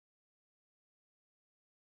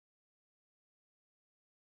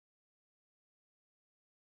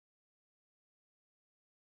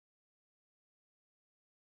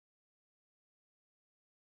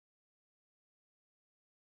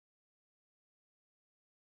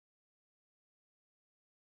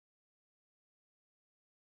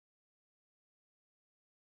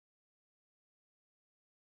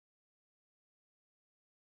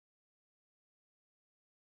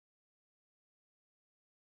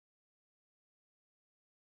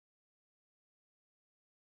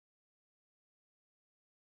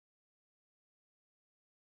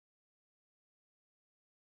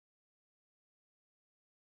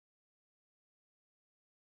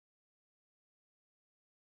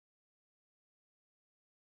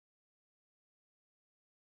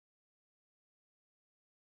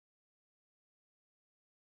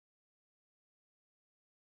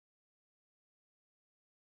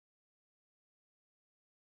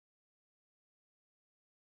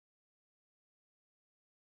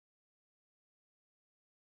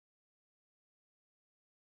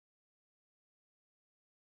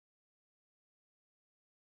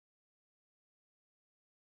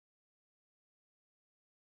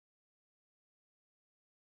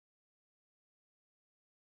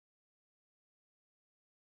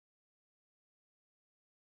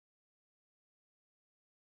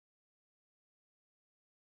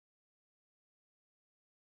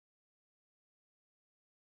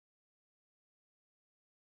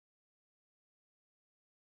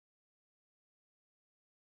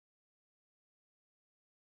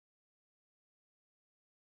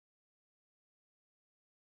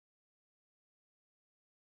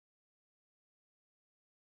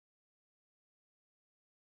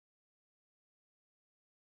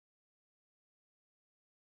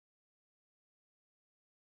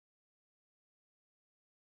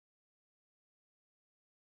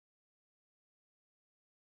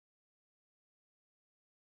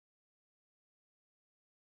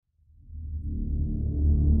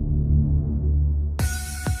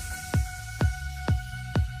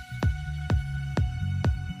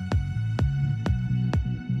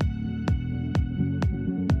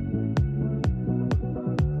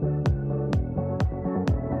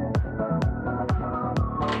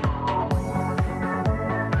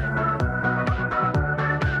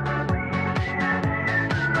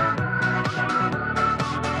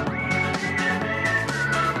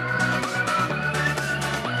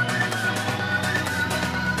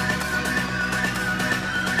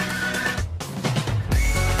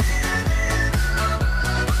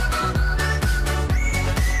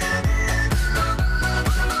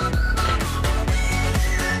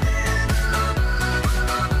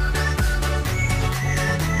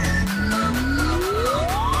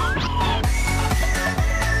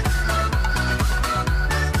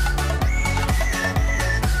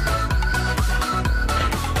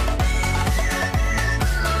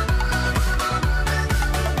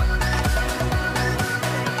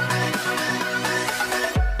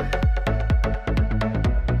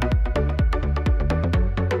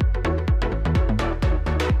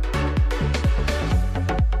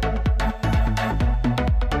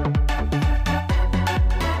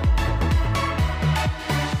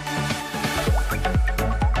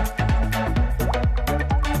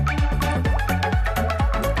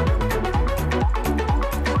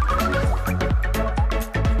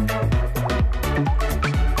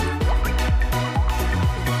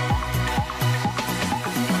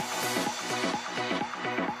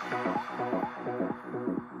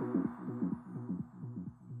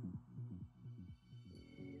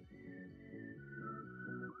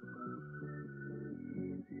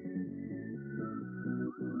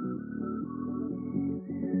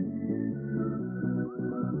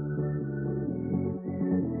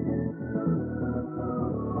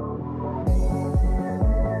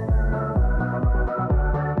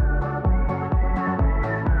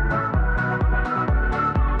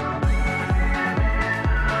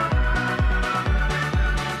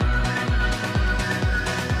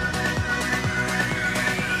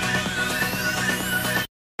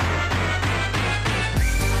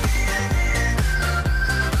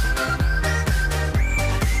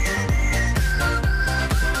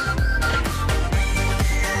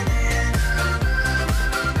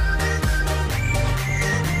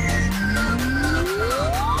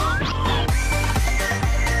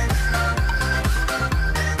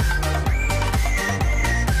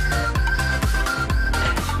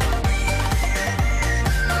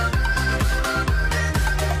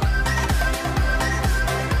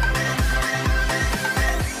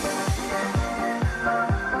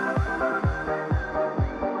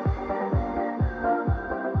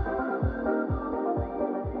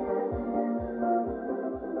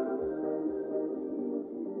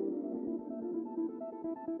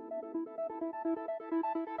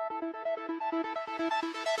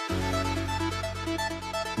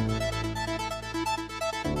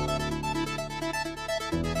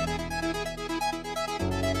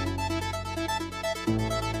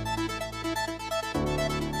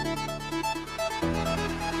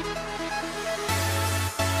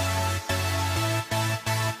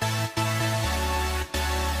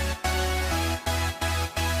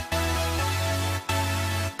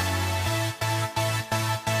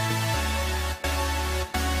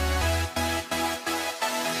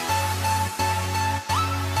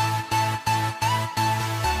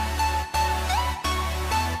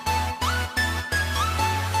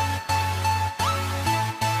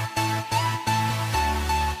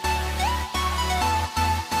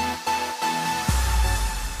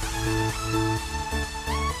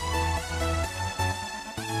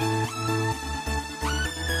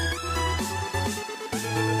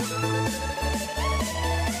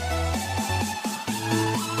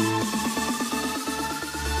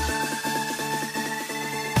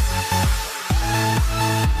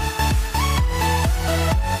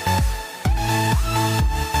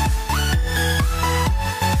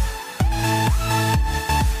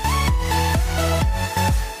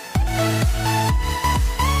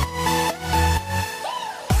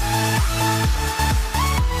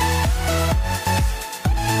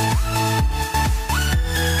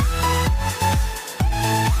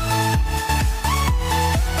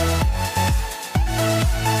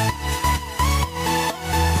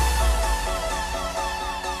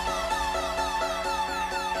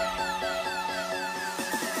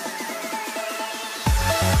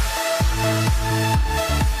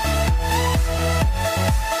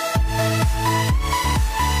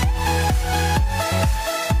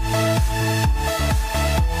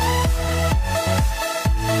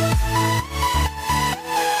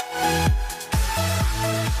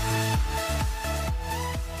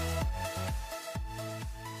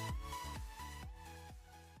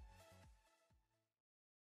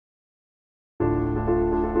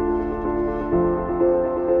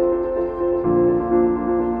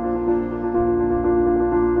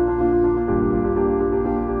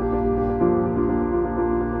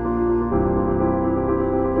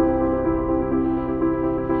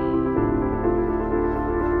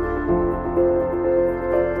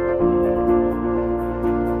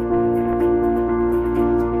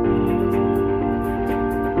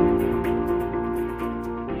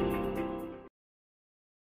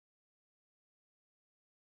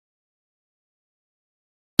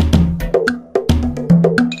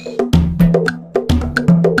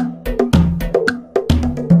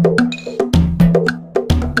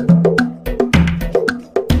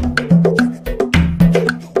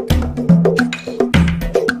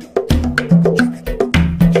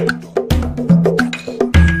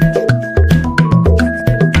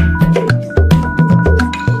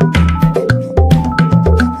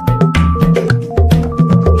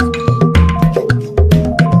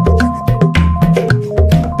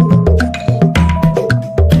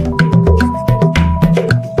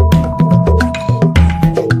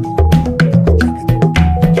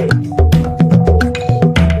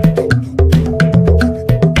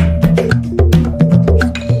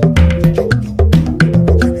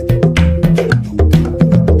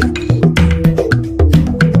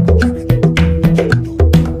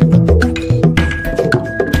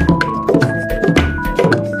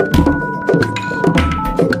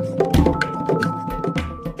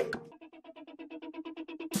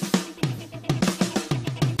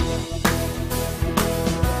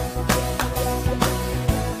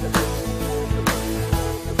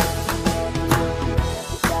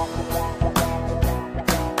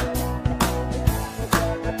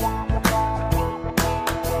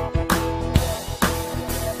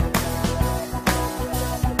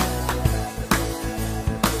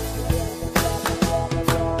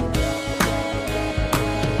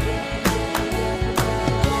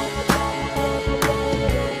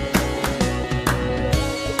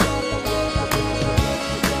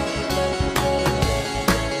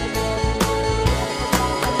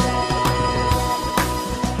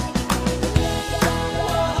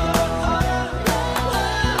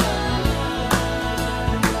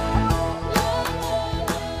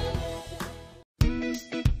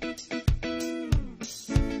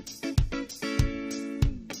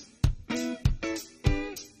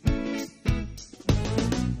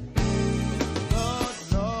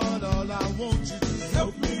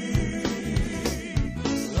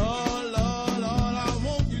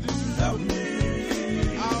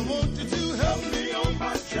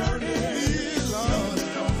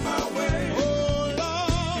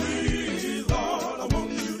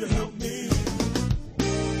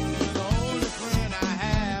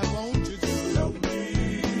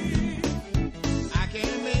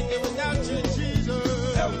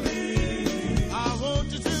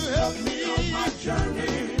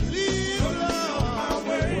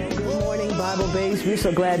Base. We're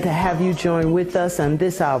so glad to have you join with us on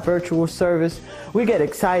this, our virtual service. We get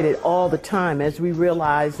excited all the time as we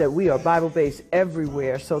realize that we are Bible Base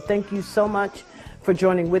everywhere. So thank you so much for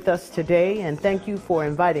joining with us today, and thank you for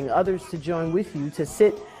inviting others to join with you, to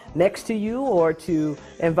sit next to you, or to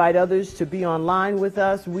invite others to be online with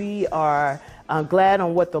us. We are glad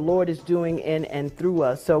on what the Lord is doing in and through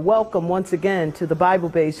us. So welcome once again to the Bible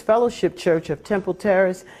Base Fellowship Church of Temple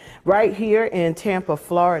Terrace, right here in Tampa,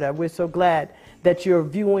 Florida. We're so glad that you're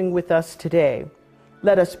viewing with us today.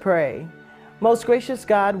 Let us pray. Most gracious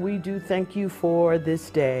God, we do thank you for this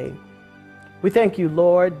day. We thank you,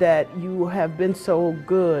 Lord, that you have been so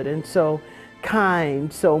good and so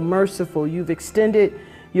kind, so merciful. You've extended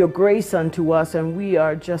your grace unto us, and we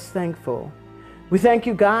are just thankful. We thank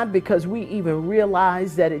you, God, because we even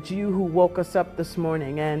realize that it's you who woke us up this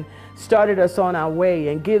morning and started us on our way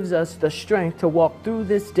and gives us the strength to walk through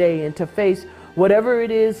this day and to face whatever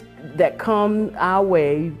it is that comes our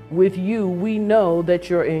way. With you, we know that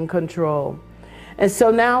you're in control. And so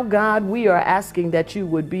now, God, we are asking that you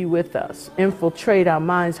would be with us, infiltrate our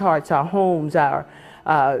minds, hearts, our homes, our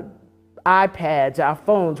iPads, our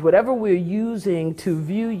phones, whatever we're using to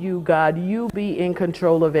view you, God, you be in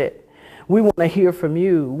control of it. We want to hear from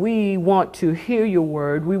you. We want to hear your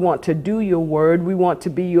word. We want to do your word. We want to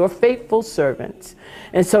be your faithful servants.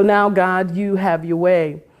 And so now, God, you have your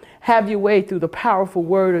way. Have your way through the powerful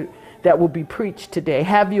word that will be preached today.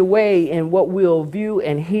 Have your way in what we'll view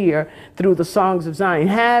and hear through the songs of Zion.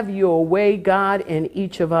 Have your way, God, in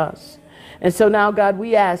each of us. And so now, God,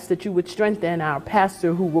 we ask that you would strengthen our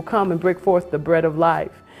pastor who will come and break forth the bread of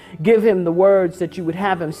life. Give him the words that you would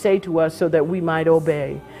have him say to us so that we might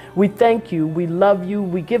obey. We thank you. We love you.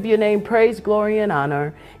 We give your name praise, glory, and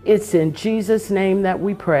honor. It's in Jesus' name that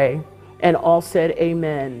we pray. And all said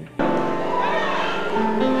amen.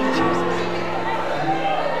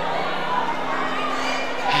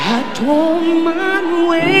 I don't mind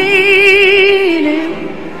waiting.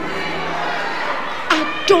 I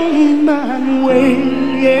don't mind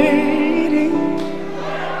waiting.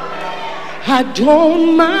 I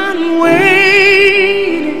don't mind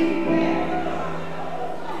waiting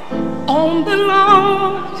on the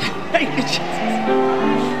Lord. Thank you, Jesus.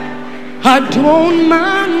 I don't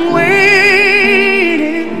mind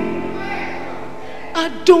waiting. I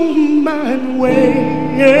don't mind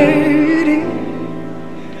waiting.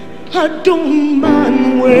 I don't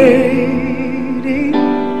mind waiting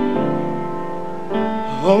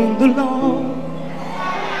on the Lord.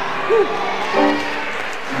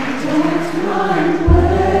 I don't mind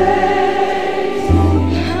waiting.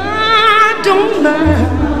 I don't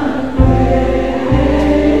mind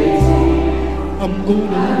waiting. I'm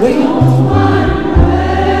gonna wait.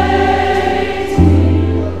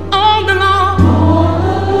 On the Lord.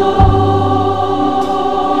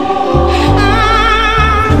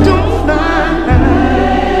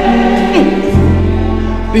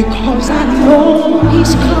 Because I know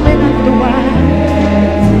he's coming after a while.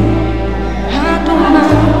 I don't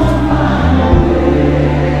mind.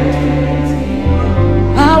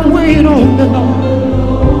 I'll wait on the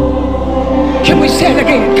Lord. Can we say it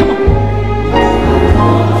again? Come on.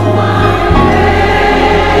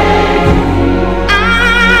 I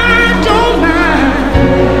don't mind.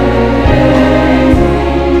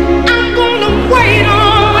 I'm gonna wait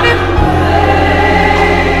on him.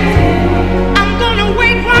 I'm gonna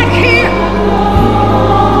wait right here,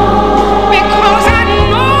 because I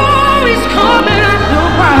know he's coming after a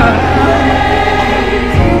while.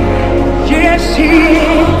 Yes, he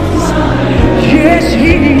is. Yes,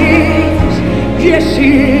 he is. Yes, he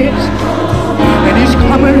is.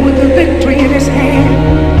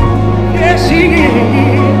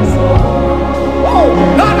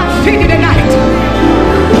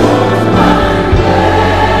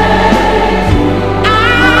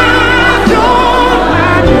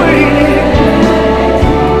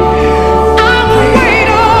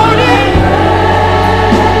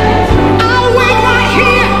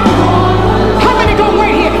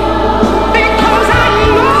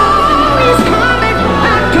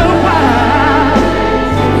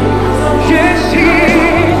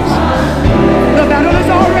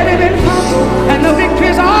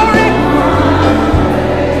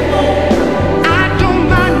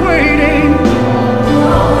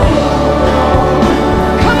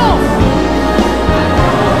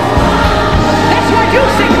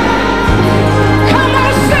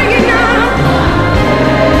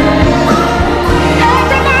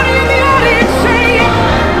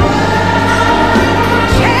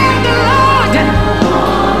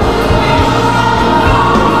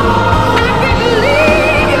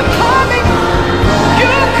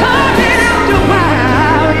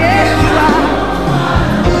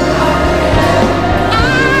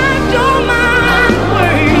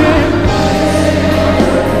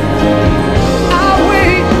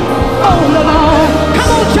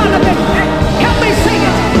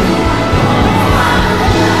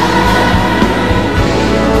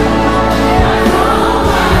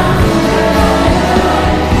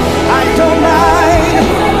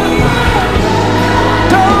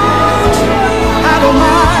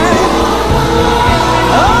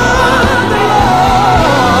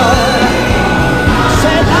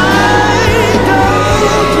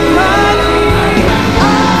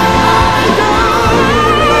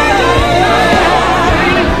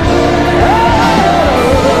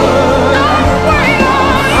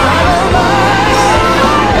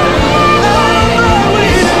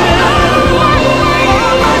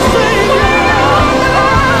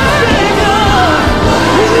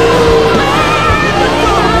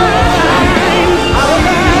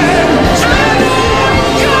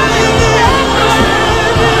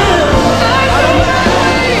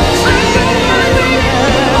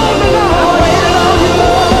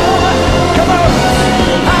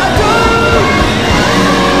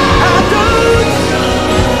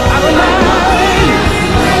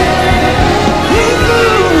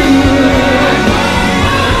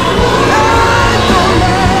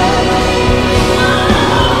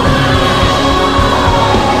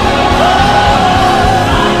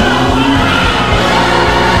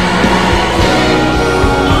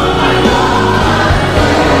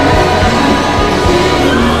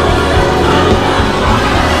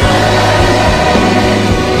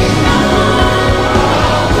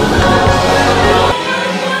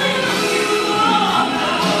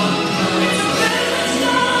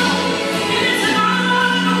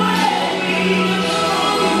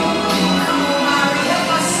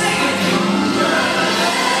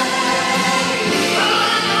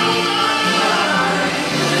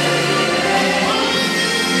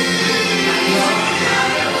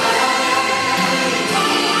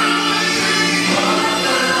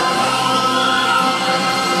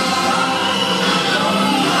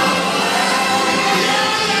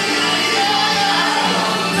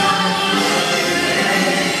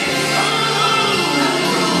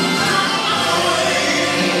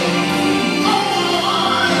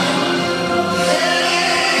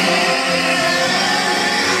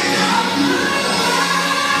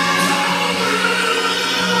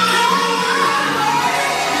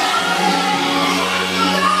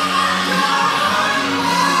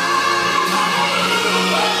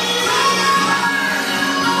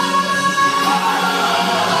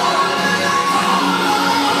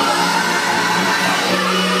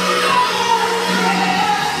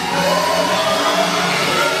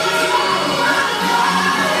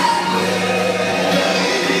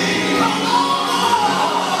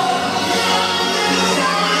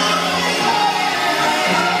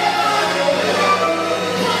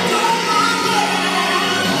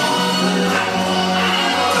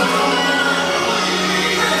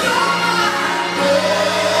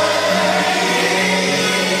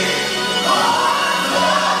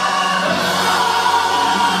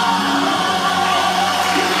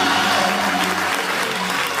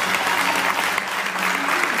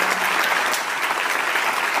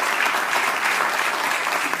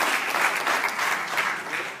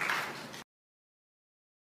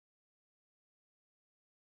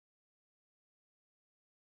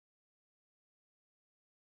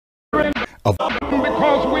 of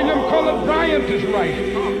Because William Cullen Bryant is right,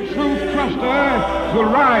 truth cluster will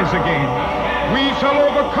rise again. We shall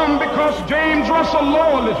overcome because James Russell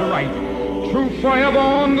Lowell is right. Truth forever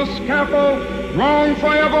on the scaffold, wrong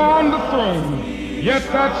forever on the throne. Yet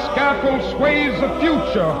that scaffold sways the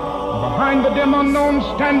future. Behind the dim unknown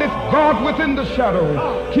standeth God within the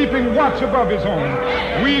shadow, keeping watch above his own.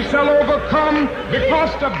 We shall overcome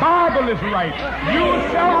because the Bible is right. You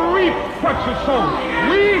shall reap what you sow.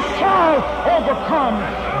 We shall overcome.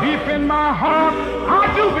 Deep in my heart, I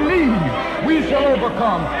do believe we shall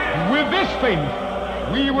overcome. With this faith,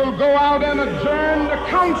 we will go out and adjourn the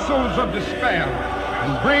councils of despair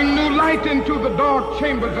and bring new light into the dark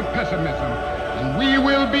chambers of pessimism. And we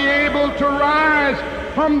will be able to rise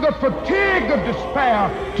from the fatigue of despair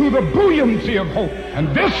to the buoyancy of hope.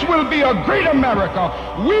 And this will be a great America.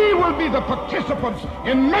 We will be the participants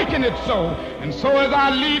in making it so. And so as I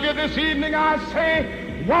leave you this evening, I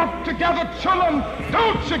say, walk together, children.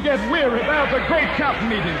 Don't you get weary. There's a great camp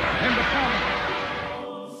meeting in the corner.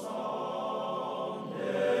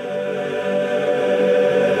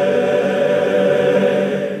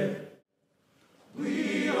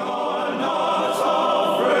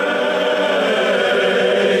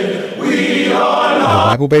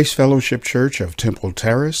 Bible-Based Fellowship Church of Temple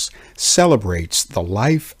Terrace celebrates the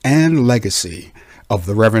life and legacy of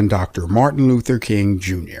the Reverend Dr. Martin Luther King,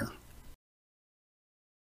 Jr.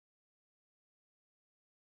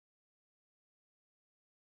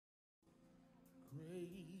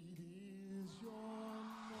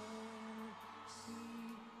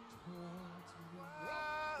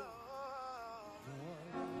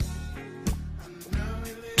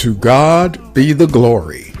 To God be the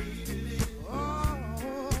glory.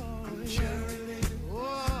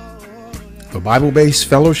 The Bible-Based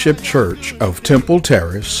Fellowship Church of Temple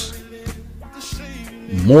Terrace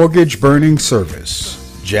Mortgage Burning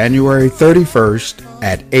Service, January 31st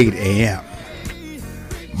at 8 a.m.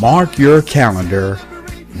 Mark your calendar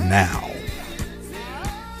now.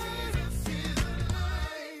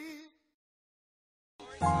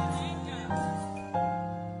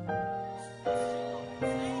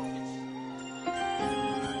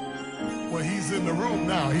 Well, he's in the room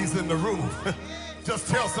now. He's in the room. Just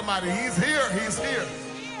tell somebody, he's here, he's here.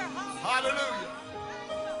 Hallelujah.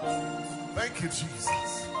 Thank you,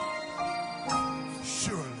 Jesus.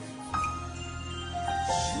 Surely.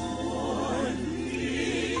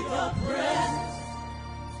 Surely the presence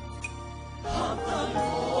of the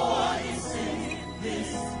Lord is in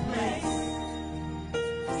this place.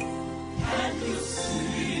 Can you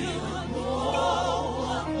see the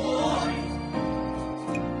glow of glory?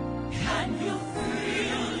 Can you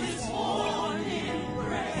feel his morning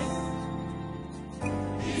grace?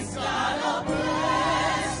 He's got a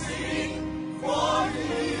blessing for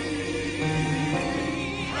me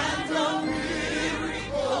and a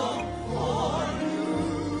miracle for you.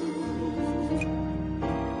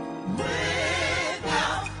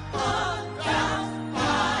 Without a doubt,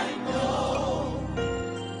 I know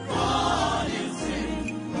God is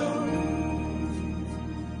in the room.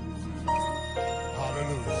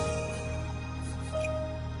 Hallelujah.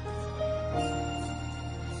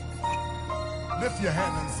 Lift your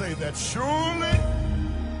hand and say that surely.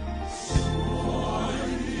 Surely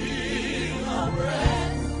the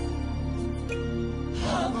presence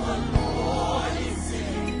of the Lord is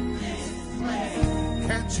in this place.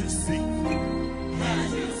 Can't you see?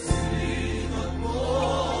 Can you see the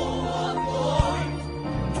glow of glory?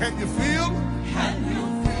 Can you feel? Can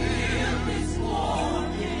you feel his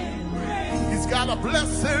morning grace? He's got a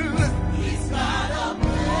blessing. He's got a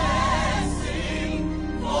blessing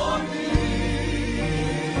for me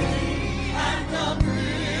and a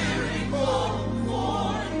miracle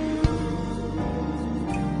for you.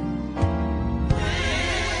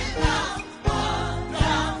 Without a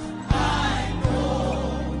doubt, I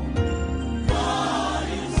know God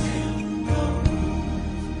is in the room.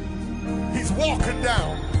 He's walking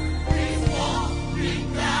down. He's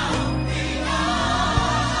walking down the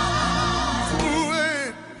aisle.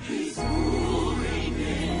 Moving. He's moving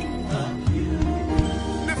in the pew.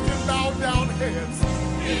 Lifting bowed down heads.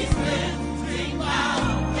 He's lifting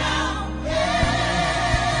bowed down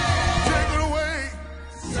heads, Taking away.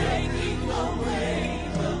 taking away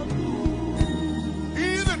the gloom.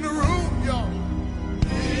 He's in the room, y'all.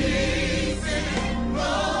 He's in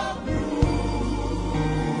the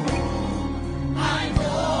room. I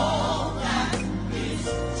know that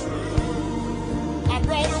is true.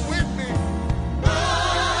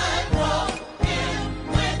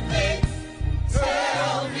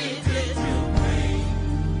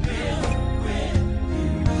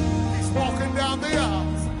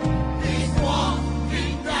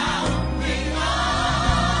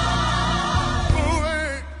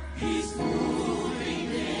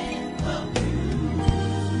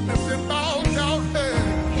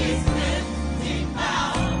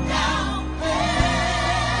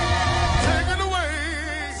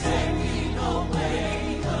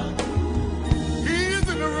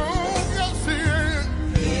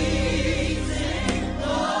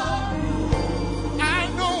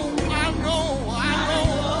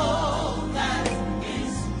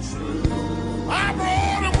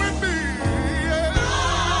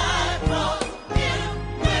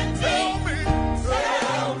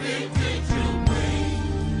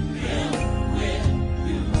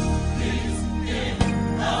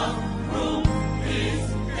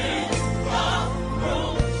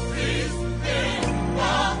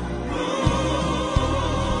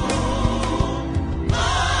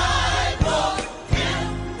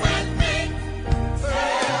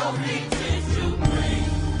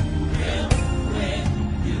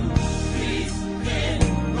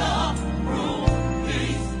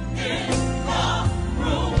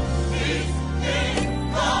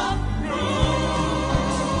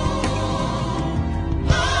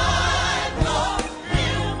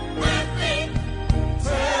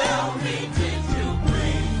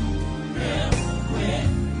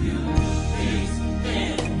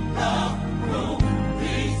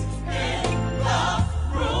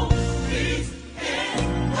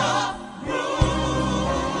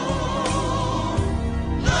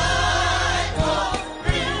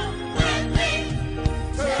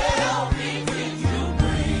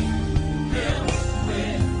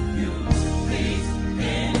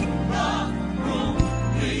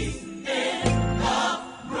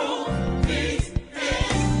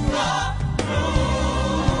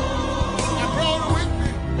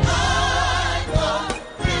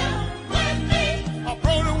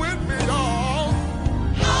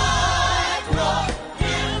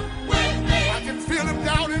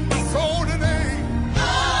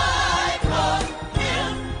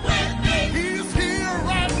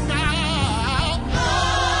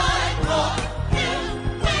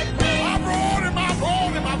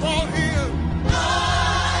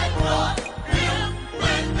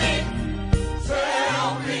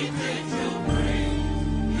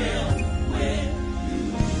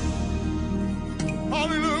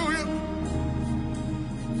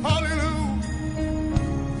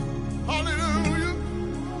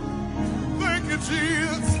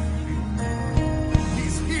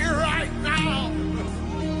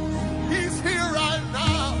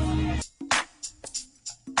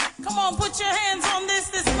 on, put your hands on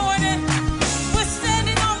this morning. We're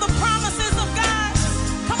standing on the promises of God.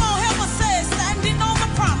 Come on, help us say it. Standing on the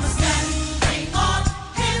promises. Standing on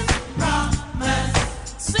His promise.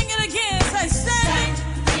 Sing it again. Say,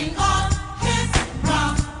 standing on His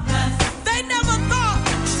promise. They never thought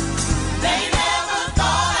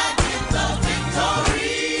I'd get the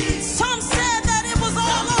victory. Some said that it was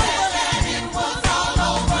all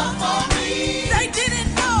over for me. They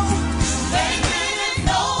didn't know.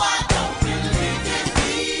 I don't really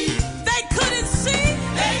defeat. They couldn't see.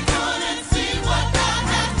 What God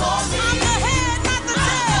had for me. I'm the head, not the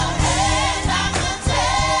tail.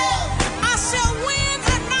 I shall win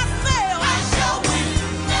and not fail.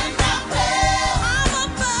 I'm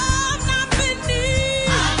above, not beneath.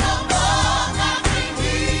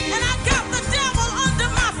 And I got the devil under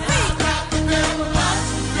my feet.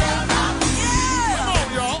 Yeah. Come on,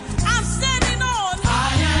 y'all. I'm standing on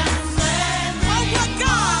what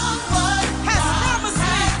God has promised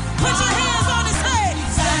me. Put your hands on His head.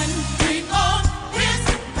 Standing on His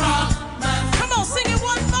promise. Come on, sing it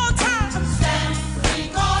one more time.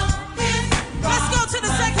 Standing on His promise. Let's go to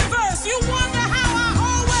the second verse. You wonder how I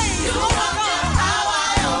always overcome.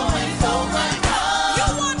 You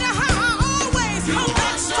wonder how I always come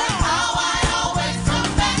back strong.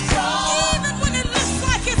 Even when it looks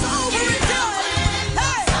like it's over and done.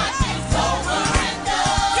 Hey.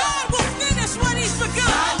 God will finish what He's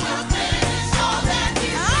begun.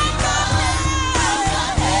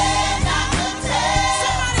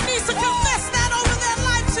 Somebody needs to confess that over their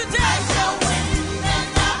life today.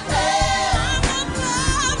 I'm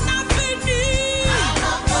above, not beneath.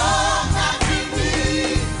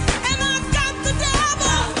 And I've got the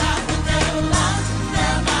devil.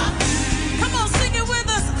 Come on, sing it with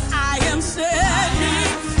us. I am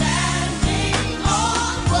standing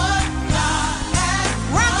on what God has.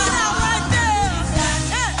 Rock it out right there.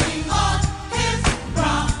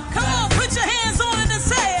 Come on, put your hands on it and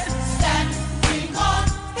say it.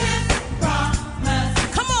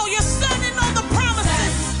 Come on, you're standing on the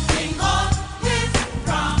promises.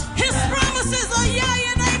 His promises are yea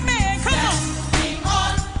and amen. Come on.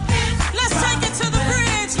 Let's take it to the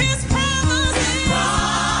bridge. His promises.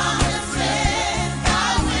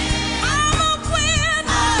 I'm a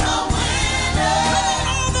winner. Come on,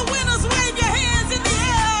 all the winners, wave your hands in the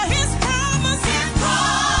air. His promises.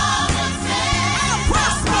 I'll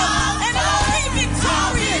prosper and I'll be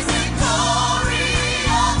victorious.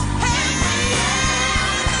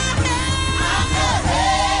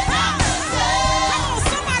 Come on,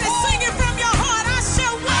 somebody sing it from your heart. I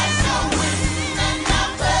shall win.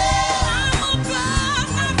 I'm above,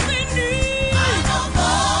 not beneath.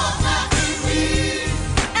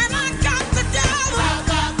 And I got the devil.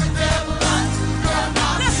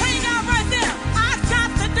 Let's hang out right there. I got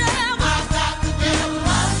the devil.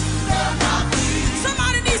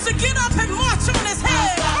 Somebody needs to get up and march on his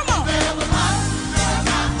head. Come on.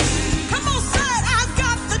 Come on, say it. I've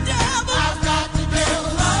got the devil.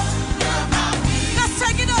 Let's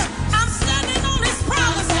take it up. I'm standing on His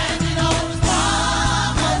promises.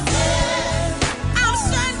 I'm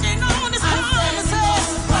standing on His promises.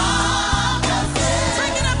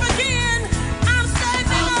 Take it up again. I'm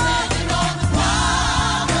standing on.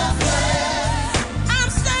 I'm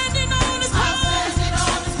standing on His promises.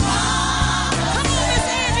 Come on, Miss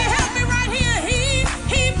Angie, help me right here.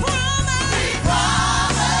 He promised.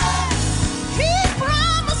 He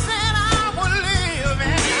promised that I would live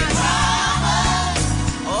and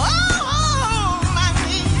my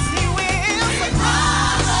knees He will.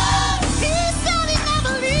 He said He'd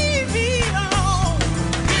never leave me alone.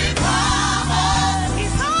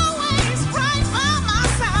 He's always right by my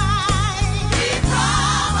side.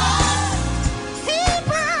 He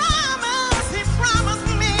promised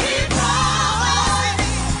me.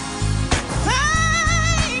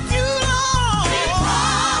 Thank you, Lord. He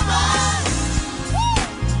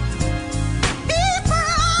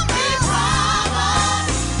promised.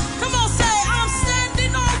 Come on, say, I'm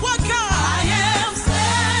standing on what God. I am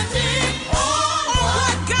standing on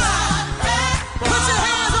what God. Put your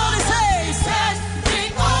hands on His head.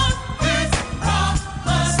 Standing on His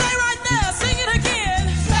promise. Stay right there. Sing it again.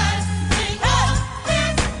 Standing on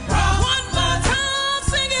His promise. One more time.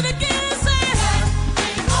 Sing it again. Say,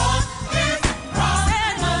 standing on His promise.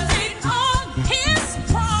 Standing on His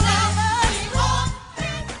promise.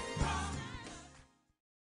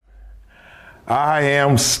 I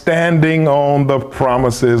am standing on the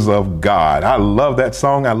promises of God. I love that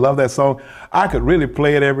song. I could really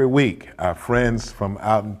play it every week. Our friends from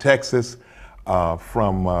out in Texas,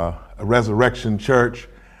 from Resurrection Church,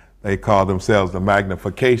 they call themselves the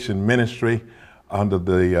Magnification Ministry under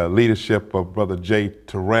the leadership of Brother Jay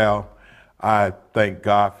Terrell. I thank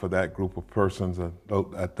God for that group of persons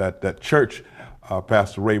at that church.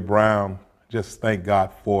 Pastor Ray Brown, just thank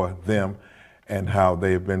God for them and how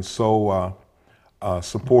they've been so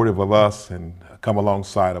supportive of us and come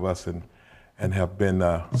alongside of us and have been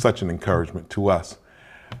such an encouragement to us.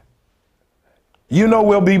 You know,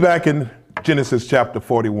 we'll be back in Genesis chapter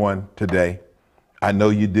 41 today. I know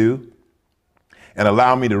you do. And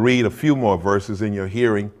allow me to read a few more verses in your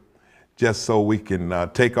hearing, just so we can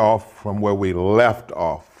take off from where we left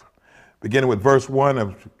off. Beginning with verse 1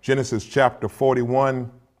 of Genesis chapter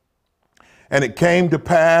 41. And it came to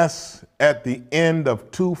pass at the end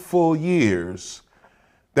of 2 full years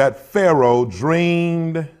that Pharaoh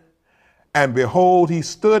dreamed, and behold, he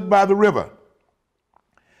stood by the river.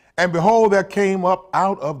 And behold, there came up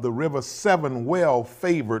out of the river 7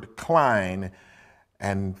 well-favored kine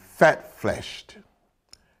and fat-fleshed,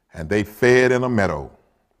 and they fed in a meadow.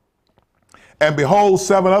 And behold,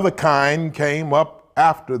 7 other kine came up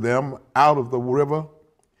after them out of the river,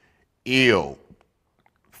 ill-favored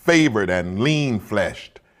and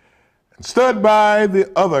lean-fleshed, and stood by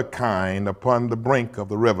the other kine upon the brink of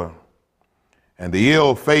the river. And the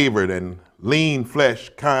ill-favored and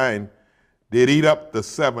lean-fleshed kine did eat up the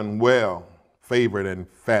 7 well-favored and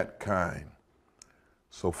fat kine.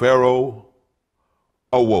 So Pharaoh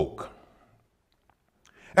awoke.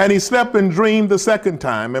 And he slept and dreamed the second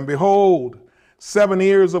time, and behold, 7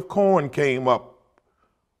 ears of corn came up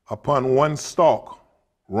upon one stalk,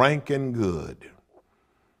 rank and good.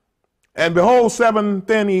 And behold, 7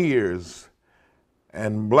 thin ears,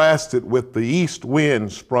 and blasted with the east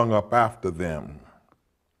wind sprung up after them.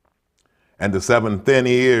 And the 7 thin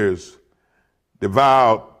ears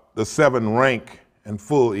devoured the 7 rank and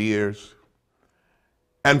full ears.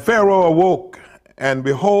 And Pharaoh awoke, and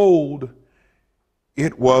behold,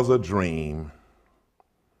 it was a dream.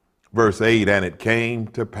 Verse 8, and it came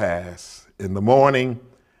to pass in the morning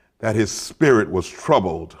that his spirit was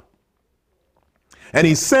troubled. And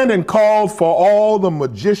he sent and called for all the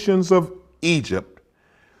magicians of Egypt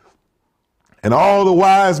and all the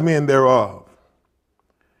wise men thereof.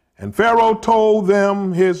 And Pharaoh told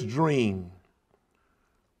them his dream,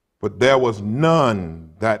 but there was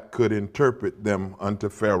none that could interpret them unto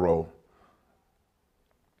Pharaoh.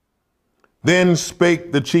 Then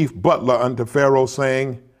spake the chief butler unto Pharaoh,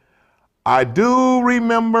 saying, I do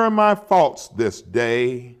remember my faults this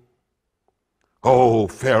day. Oh,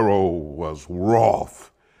 Pharaoh was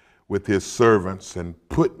wroth with his servants and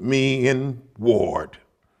put me in ward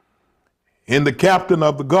in the captain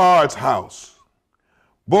of the guard's house,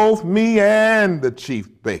 both me and the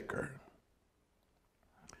chief baker.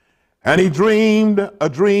 And he dreamed a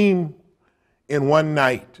dream in one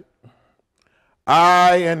night.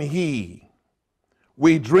 I and he,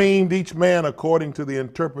 we dreamed each man according to the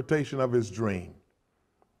interpretation of his dream.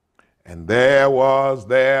 And there was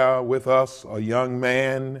there with us a young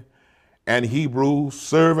man, an Hebrew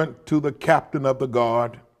servant to the captain of the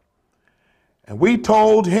guard. And we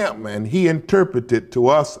told him, and he interpreted to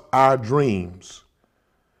us our dreams.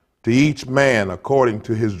 To each man according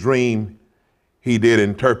to his dream he did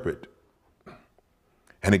interpret.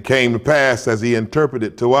 And it came to pass as he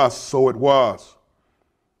interpreted to us, so it was.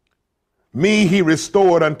 Me he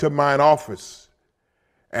restored unto mine office,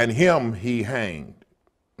 and him he hanged.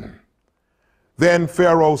 Then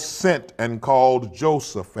Pharaoh sent and called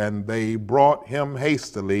Joseph, and they brought him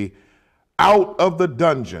hastily out of the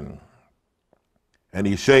dungeon. And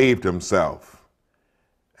he shaved himself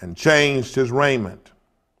and changed his raiment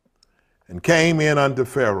and came in unto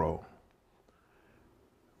Pharaoh.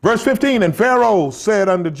 Verse 15, and Pharaoh said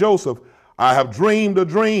unto Joseph, I have dreamed a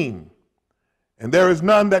dream, and there is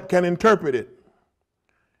none that can interpret it.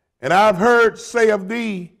 And I've heard say of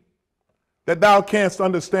thee that thou canst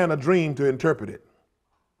understand a dream to interpret it.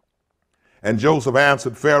 And Joseph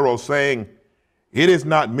answered Pharaoh, saying, it is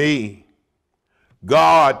not me.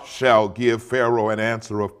 God shall give Pharaoh an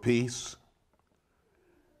answer of peace.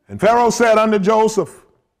 And Pharaoh said unto Joseph,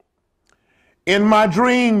 in my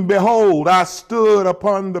dream, behold, I stood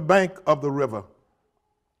upon the bank of the river.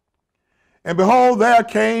 And behold, there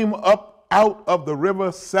came up out of the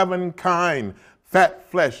river 7 kine,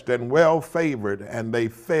 fat-fleshed and well-favored, and they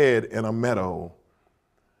fed in a meadow.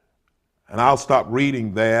 And I'll stop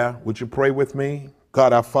reading there. Would you pray with me?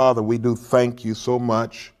 God, our Father, we do thank you so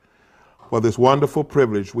much for this wonderful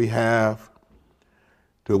privilege we have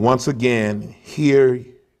to once again hear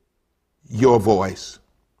your voice.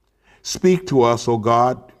 Speak to us, O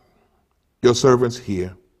God, your servants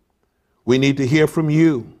here. We need to hear from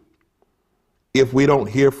you. If we don't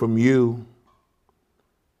hear from you,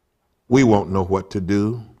 we won't know what to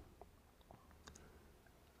do.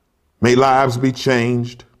 May lives be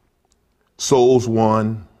changed, souls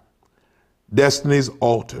won, destinies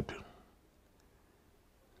altered.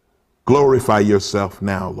 Glorify yourself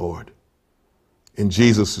now, Lord. In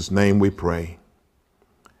Jesus' name we pray.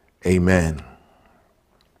 Amen.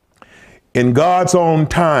 In God's own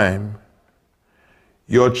time,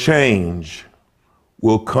 your change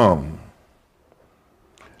will come.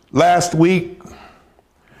 Last week,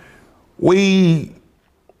 we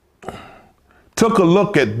took a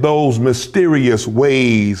look at those mysterious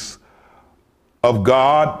ways of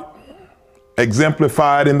God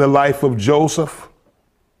exemplified in the life of Joseph.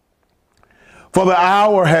 For the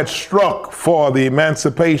hour had struck for the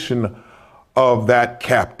emancipation of that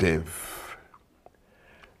captive,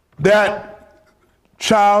 that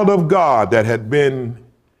child of God that had been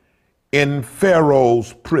in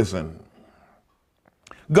Pharaoh's prison.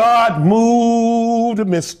 God moved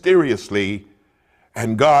mysteriously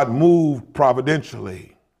and God moved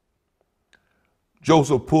providentially.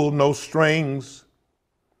 Joseph pulled no strings.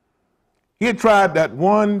 He had tried that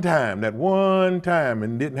one time,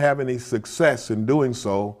 and didn't have any success in doing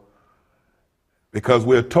so, because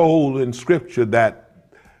we're told in Scripture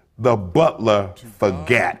that the butler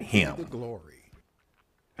forgot him.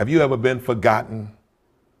 Have you ever been forgotten?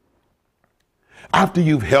 After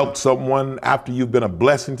you've helped someone, after you've been a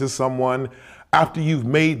blessing to someone, after you've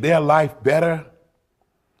made their life better,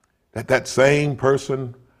 that same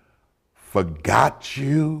person forgot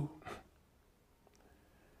you?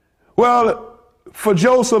 Well, for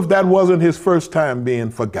Joseph, that wasn't his first time being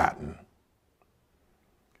forgotten.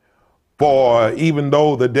 For even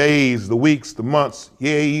though the days, the weeks, the months,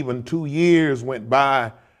 even 2 years went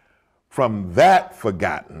by from that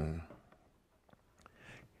forgotten,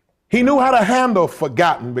 he knew how to handle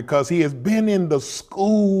forgotten because he has been in the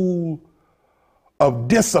school of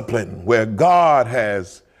discipline, where God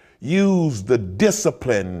has used the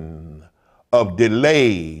discipline of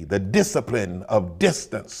delay, the discipline of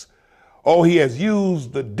distance. Oh, he has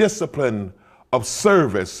used the discipline of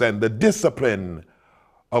service and the discipline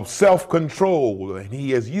of self-control, and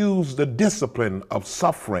he has used the discipline of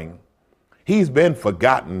suffering. He's been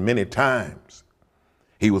forgotten many times.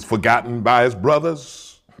 He was forgotten by his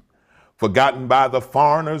brothers, forgotten by the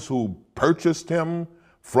foreigners who purchased him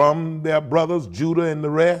from their brothers, Judah and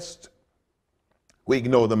the rest. We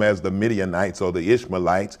know them as the Midianites or the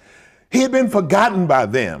Ishmaelites. He had been forgotten by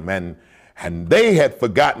them, and they had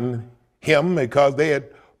forgotten him because they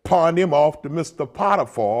had pawned him off to Mr.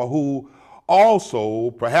 Potiphar, who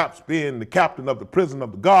also, perhaps being the captain of the prison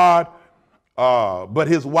of the guard, but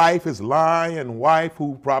his wife, his lion wife,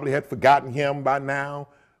 who probably had forgotten him by now.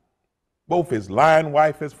 Both his lion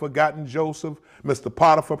wife has forgotten Joseph. Mr.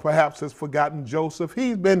 Potiphar perhaps has forgotten Joseph.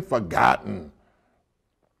 He's been forgotten.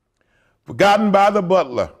 Forgotten by the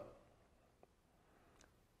butler,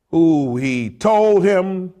 who he told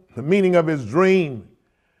him the meaning of his dream,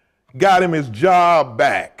 got him his job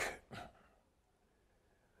back.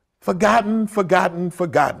 Forgotten, forgotten,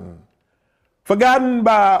 forgotten. Forgotten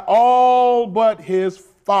by all but his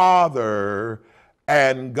father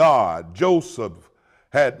and God. Joseph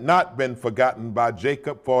had not been forgotten by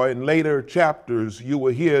Jacob, for in later chapters you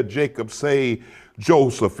will hear Jacob say,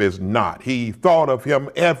 Joseph is not. He thought of him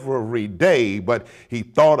every day, but he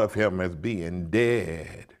thought of him as being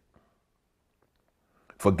dead.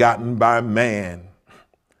 Forgotten by man,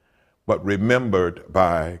 but remembered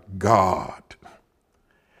by God.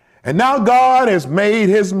 And now God has made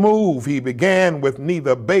his move. He began with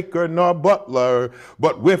neither baker nor butler,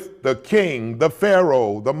 but with the king, the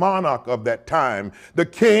Pharaoh, the monarch of that time, the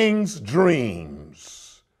king's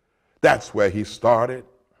dreams. That's where he started.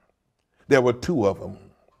 There were two of them.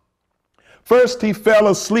 First, he fell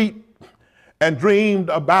asleep and dreamed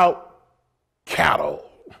about cattle.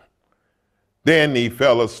 Then he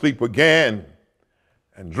fell asleep again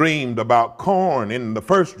and dreamed about corn. In the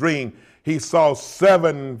first dream, he saw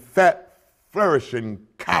 7 fat, flourishing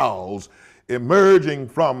cows emerging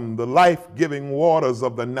from the life-giving waters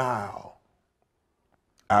of the Nile.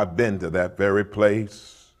 I've been to that very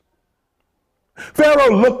place.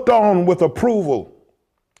 Pharaoh looked on with approval.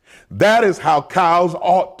 That is how cows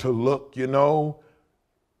ought to look, you know.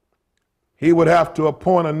 He would have to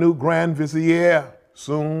appoint a new grand vizier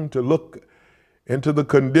soon to look into the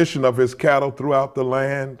condition of his cattle throughout the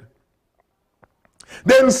land.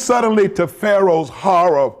 Then suddenly, to Pharaoh's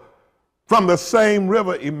horror, from the same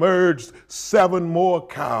river emerged 7 more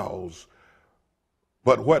cows.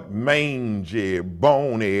 But what mangy,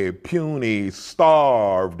 bony, puny,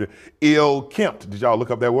 starved, ill-kempt, did y'all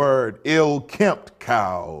look up that word? Ill-kempt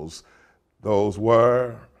cows those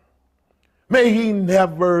were. May he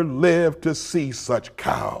never live to see such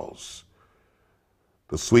cows.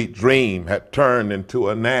 The sweet dream had turned into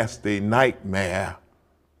a nasty nightmare.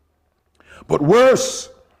 But worse,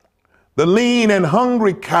 the lean and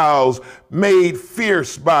hungry cows, made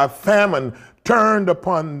fierce by famine, turned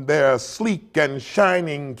upon their sleek and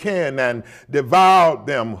shining kin and devoured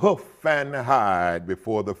them hoof and hide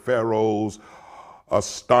before the Pharaoh's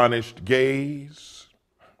astonished gaze.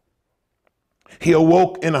 He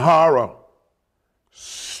awoke in horror,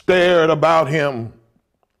 stared about him,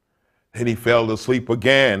 and he fell asleep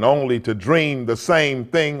again, only to dream the same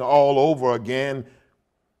thing all over again.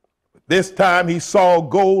 This time he saw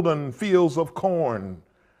golden fields of corn,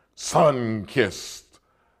 sun-kissed,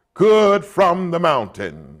 good from the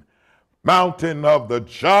mountain of the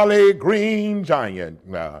jolly green giant.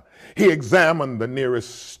 He examined the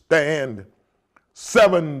nearest stand.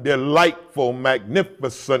 7 delightful,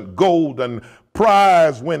 magnificent, golden,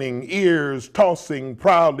 prize-winning ears tossing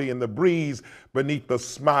proudly in the breeze beneath the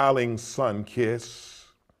smiling sun-kiss.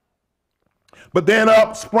 But then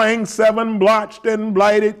up sprang 7 blotched and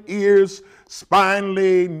blighted ears,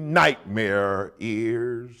 spinely nightmare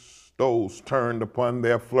ears. Those turned upon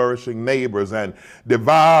their flourishing neighbors and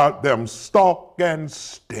devoured them stalk and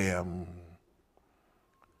stem.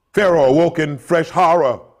 Pharaoh awoke in fresh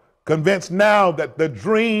horror, convinced now that the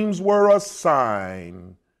dreams were a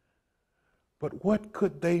sign. But what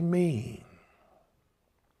could they mean?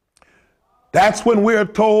 That's when we're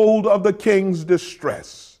told of the king's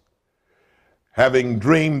distress. Having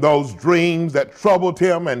dreamed those dreams that troubled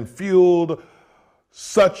him and fueled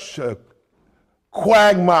such a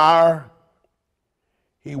quagmire,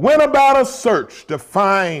 he went about a search to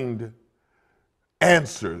find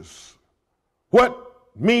answers. What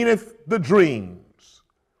meaneth the dreams?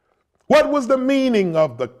 What was the meaning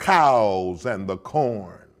of the cows and the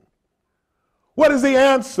corn? What is the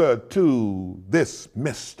answer to this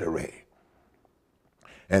mystery?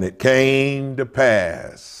 And it came to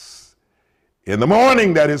pass in the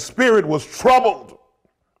morning that his spirit was troubled,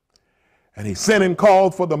 and he sent and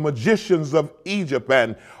called for the magicians of Egypt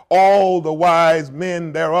and all the wise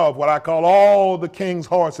men thereof, what I call all the king's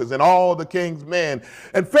horses and all the king's men.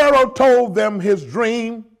 And Pharaoh told them his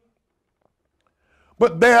dream,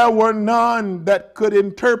 but there were none that could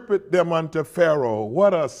interpret them unto Pharaoh.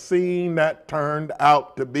 What a scene that turned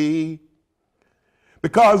out to be.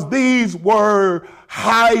 Because these were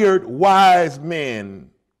hired wise men.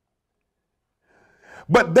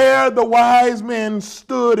 But there the wise men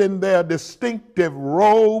stood in their distinctive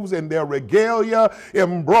robes and their regalia,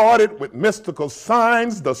 embroidered with mystical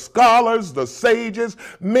signs, the scholars, the sages,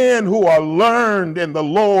 men who are learned in the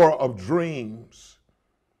lore of dreams.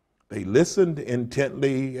 They listened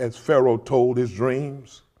intently as Pharaoh told his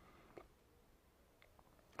dreams.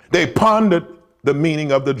 They pondered the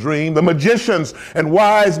meaning of the dream. The magicians and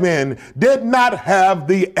wise men did not have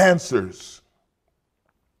the answers.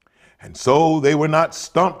 And so they were not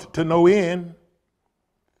stumped to no end.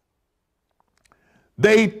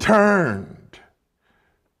 They turned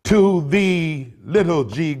to the little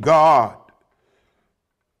g god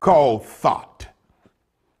called thought.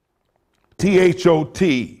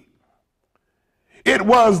 T-H-O-T. It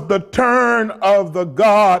was the turn of the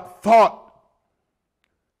god thought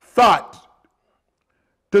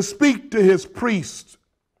to speak to his priests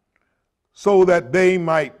so that they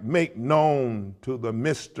might make known to the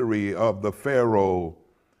mystery of the Pharaoh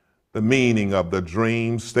the meaning of the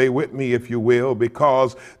dream. Stay with me, if you will,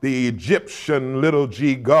 because the Egyptian little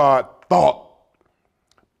g god thought,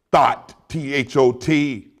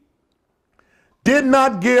 T-H-O-T, did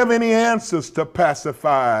not give any answers to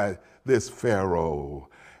pacify this Pharaoh.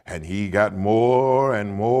 And he got more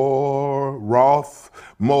and more wroth,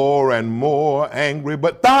 more and more angry.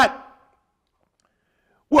 But Thought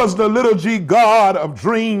was the little g god of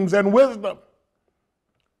dreams and wisdom.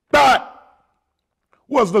 Thought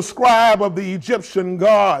was the scribe of the Egyptian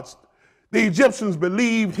gods. The Egyptians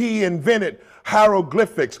believed he invented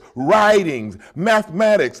hieroglyphics, writings,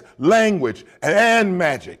 mathematics, language, and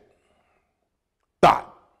magic.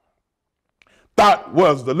 Thought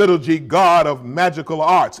was the little g god of magical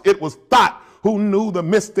arts. It was Thought who knew the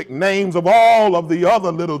mystic names of all of the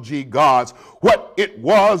other little g gods, what it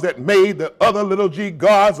was that made the other little g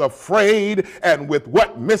gods afraid, and with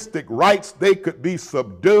what mystic rites they could be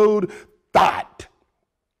subdued. Thought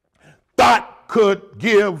could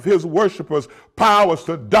give his worshipers powers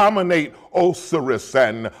to dominate Osiris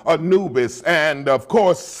and Anubis and, of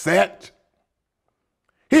course, Set.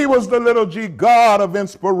 He was the little g god of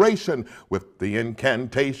inspiration, with the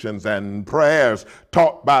incantations and prayers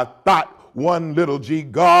taught by Thought. One little g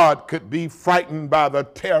god could be frightened by the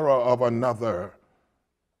terror of another.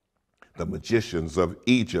 The magicians of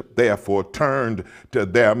Egypt therefore turned to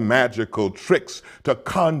their magical tricks to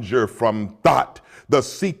conjure from thought the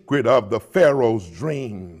secret of the Pharaoh's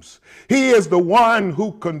dreams. He is the one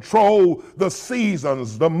who controlled the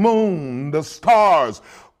seasons, the moon, the stars,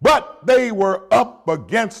 but they were up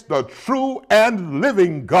against the true and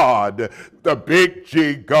living God, the big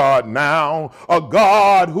G God now, a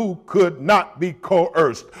God who could not be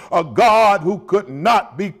coerced, a God who could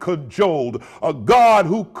not be cajoled, a God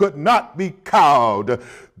who could not be cowed.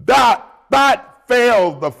 That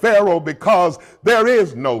failed the Pharaoh because there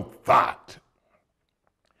is no thought.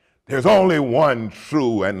 There's only one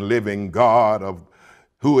true and living God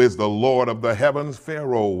who is the Lord of the heavens.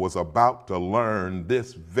 Pharaoh was about to learn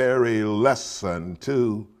this very lesson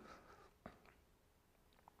too.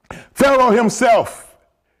 Pharaoh himself,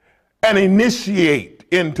 an initiate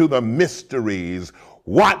into the mysteries,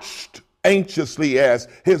 watched anxiously as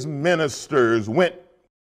his ministers went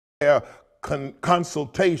their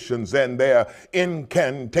consultations and their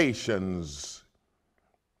incantations.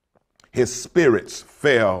 His spirits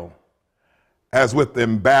fell as with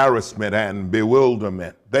embarrassment and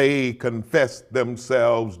bewilderment, they confessed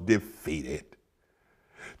themselves defeated.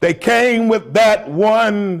 They came with that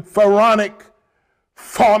one pharaonic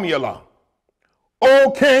formula.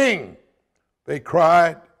 "O king," they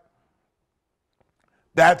cried.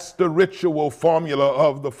 That's the ritual formula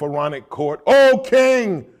of the pharaonic court. "O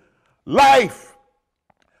king, life,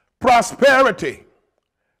 prosperity,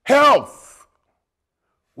 health."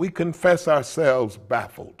 We confess ourselves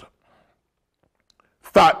baffled.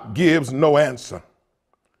 Thought gives no answer.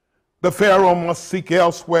 The Pharaoh must seek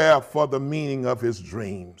elsewhere for the meaning of his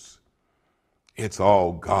dreams. It's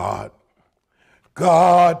all God.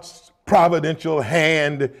 God's providential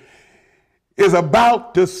hand is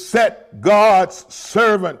about to set God's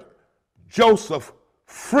servant Joseph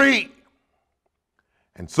free.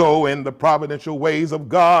 And so in the providential ways of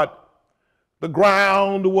God, the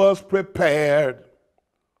ground was prepared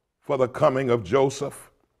for the coming of Joseph.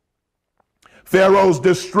 Pharaoh's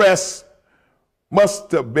distress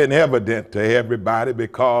must have been evident to everybody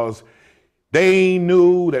because they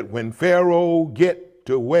knew that when Pharaoh get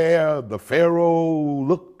to where the Pharaoh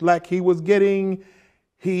looked like he was getting,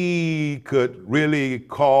 he could really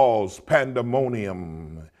cause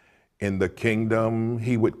pandemonium in the kingdom.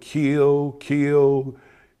 He would kill.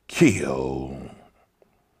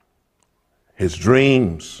 His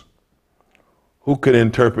dreams. Who could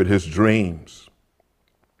interpret his dreams?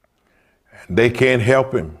 They can't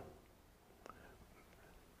help him.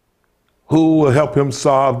 Who will help him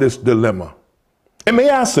solve this dilemma? And may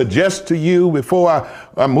I suggest to you before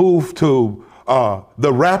I move to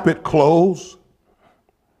the rapid close,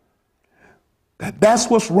 that's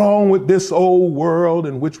what's wrong with this old world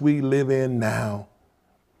in which we live in now.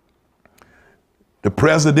 The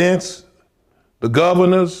presidents, the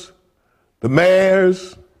governors, the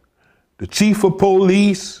mayors, the chief of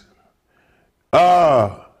police,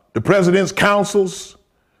 the president's councils,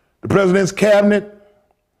 the president's cabinet,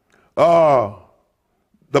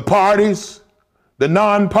 the parties, the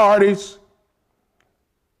non-parties,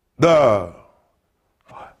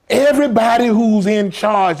 everybody who's in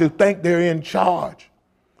charge who think they're in charge.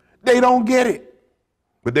 They don't get it.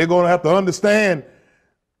 But they're going to have to understand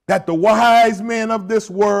that the wise men of this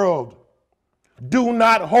world do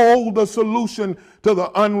not hold the solution to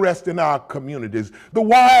the unrest in our communities. The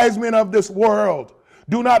wise men of this world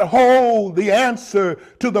do not hold the answer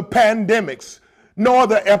to the pandemics, nor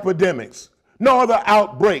the epidemics, nor the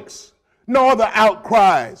outbreaks, nor the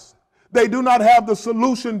outcries. They do not have the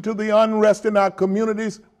solution to the unrest in our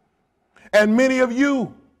communities. And many of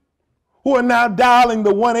you who are now dialing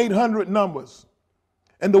the 1-800 numbers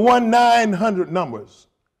and the 1-900 numbers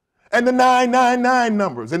and the 999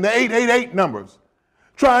 numbers and the 888 numbers,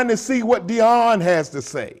 trying to see what Dion has to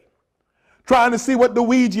say, trying to see what the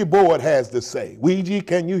Ouija board has to say. Ouija,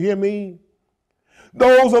 can you hear me?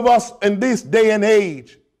 Those of us in this day and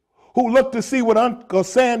age who look to see what Uncle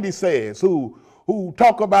Sandy says, who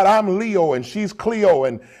talk about I'm Leo and she's Cleo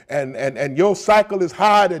and your cycle is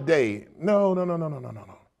high today. No.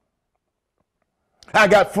 I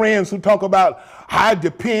got friends who talk about I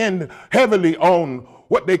depend heavily on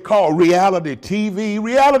what they call reality TV.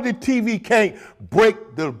 Reality TV can't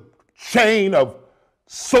break the chain of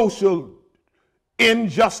social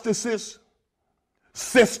injustices,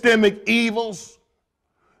 systemic evils.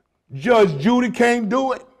 Judge Judy can't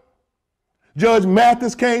do it. Judge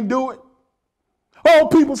Mathis can't do it.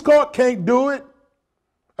 Old People's Court can't do it.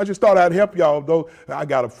 I just thought I'd help y'all, though. I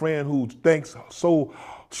got a friend who thinks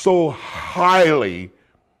so highly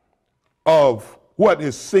of what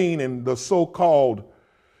is seen in the so-called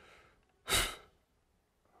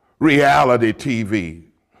reality TV.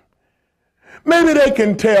 Maybe they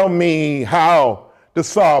can tell me how to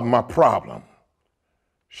solve my problem,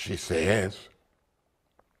 she says.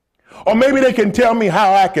 Or maybe they can tell me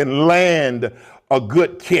how I can land a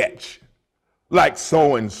good catch like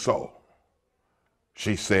so-and-so,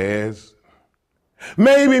 she says.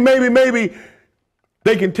 Maybe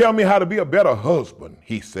they can tell me how to be a better husband,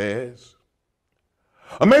 he says.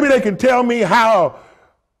 Or maybe they can tell me how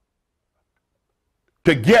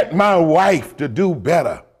to get my wife to do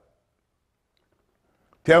better.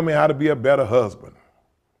 Tell me how to be a better husband.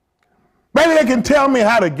 Maybe they can tell me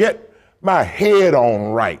how to get my head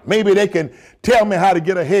on right. Maybe they can tell me how to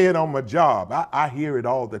get ahead on my job. I hear it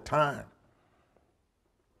all the time.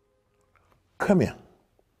 Come here.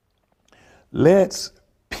 Let's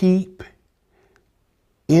peep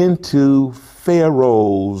into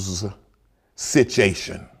Pharaoh's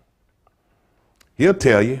situation. He'll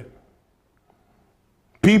tell you.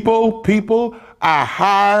 People, I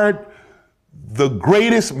hired the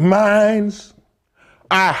greatest minds.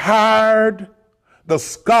 I hired the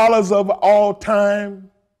scholars of all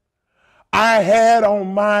time. I had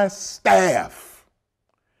on my staff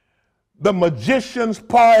the magicians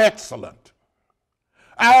par excellence.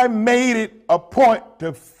 I made it a point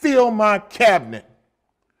to fill my cabinet.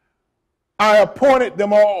 I appointed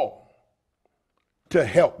them all to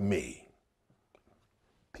help me.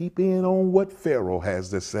 Peep in on what Pharaoh has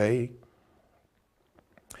to say,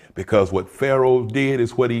 because what Pharaoh did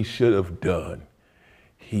is what he should have done.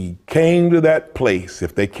 He came to that place.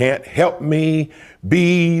 If they can't help me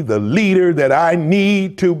be the leader that I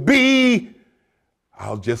need to be,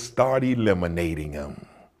 I'll just start eliminating them.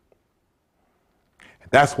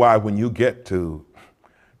 That's why when you get to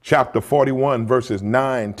chapter 41, verses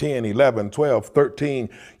 9, 10, 11, 12, 13,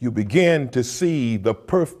 you begin to see the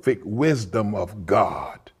perfect wisdom of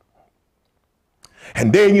God.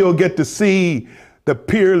 And then you'll get to see the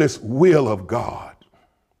peerless will of God.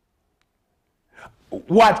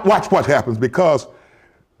 Watch what happens, because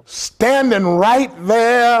standing right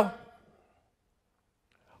there,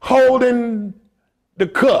 holding the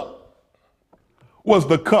cup, was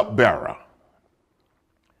the cupbearer.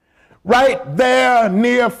 Right there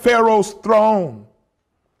near Pharaoh's throne,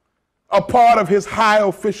 a part of his high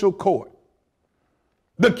official court,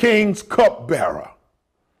 the king's cupbearer,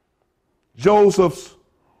 Joseph's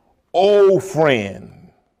old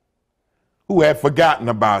friend who had forgotten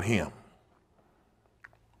about him,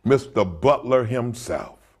 Mr. Butler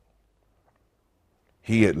himself.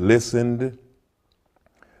 He had listened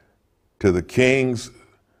to the king's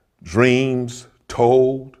dreams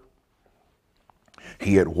told.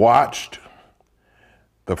 He had watched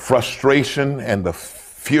the frustration and the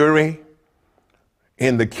fury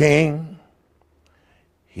in the king.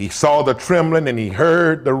 He saw the trembling and he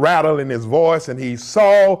heard the rattle in his voice, and he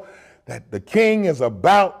saw that the king is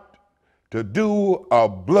about to do a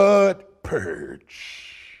blood purge.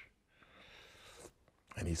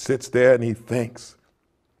 And he sits there and he thinks,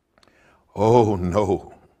 oh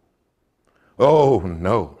no, oh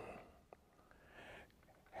no.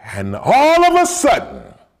 And all of a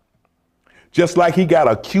sudden, just like he got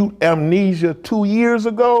acute amnesia 2 years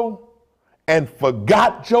ago and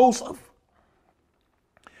forgot Joseph,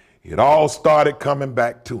 it all started coming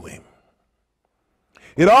back to him.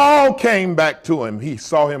 It all came back to him. He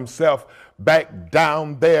saw himself back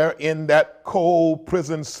down there in that cold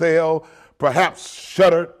prison cell, perhaps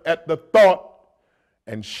shuddered at the thought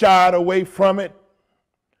and shied away from it.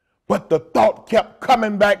 But the thought kept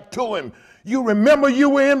coming back to him. You remember you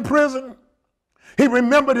were in prison? He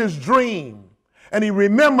remembered his dream, and he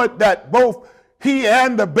remembered that both he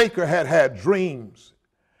and the baker had had dreams.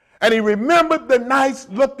 And he remembered the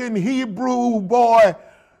nice-looking Hebrew boy,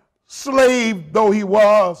 slave though he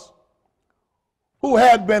was, who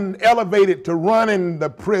had been elevated to running the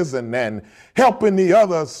prison and helping the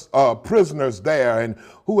other prisoners there, and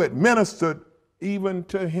who administered even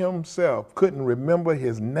to himself. Couldn't remember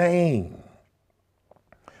his name.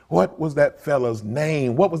 What was that fella's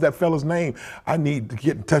name? What was that fella's name? I need to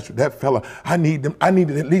get in touch with that fella. I need to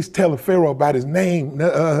at least tell the Pharaoh about his name.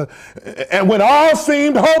 And when all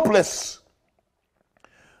seemed hopeless,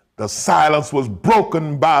 the silence was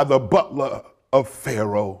broken by the butler of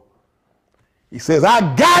Pharaoh. He says, I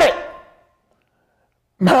got it.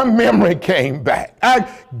 My memory came back.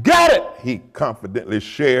 I got it. he confidently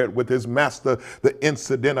shared with his master the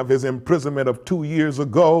incident of his imprisonment of 2 years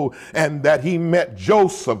ago, and that he met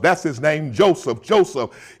Joseph. That's his name, Joseph.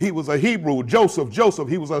 Joseph. He was a Hebrew. Joseph.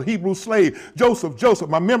 He was a Hebrew slave. Joseph.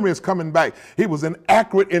 My memory is coming back. He was an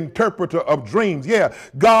accurate interpreter of dreams. Yeah,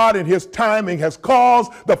 God in his timing has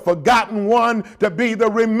caused the forgotten one to be the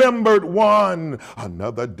remembered one.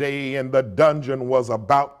 Another day in the dungeon was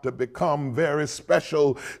about to become very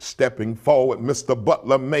special. Stepping forward, Mr.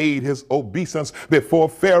 Butler made his obeisance before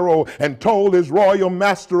Pharaoh and told his royal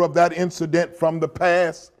master of that incident from the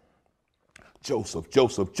past. Joseph,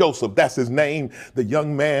 that's his name. The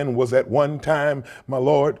young man was at one time, my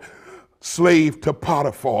Lord, slave to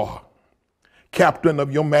Potiphar, captain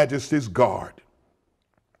of your majesty's guard.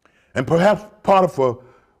 And perhaps Potiphar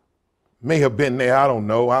may have been there. I don't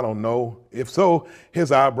know. If so,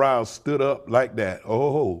 his eyebrows stood up like that.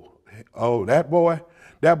 Oh, that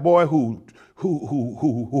boy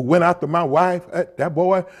who went after my wife, that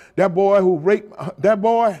boy who raped that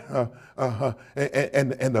boy,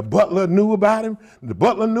 and the butler knew about him. The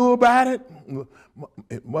butler knew about it.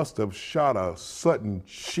 It must have shot a sudden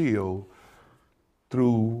chill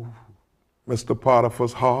through Mr.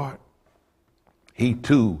 Potiphar's heart. He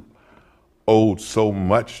too owed so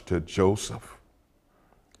much to Joseph.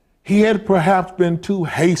 He had perhaps been too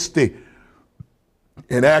hasty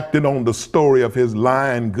and acted on the story of his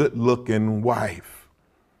lying, good-looking wife.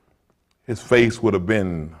 His face would have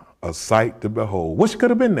been a sight to behold. Wish it could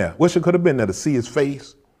have been there. Wish it could have been there to see his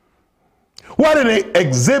face. What an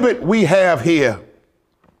exhibit we have here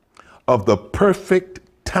of the perfect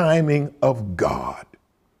timing of God.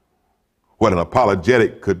 What an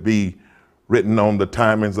apologetic could be written on the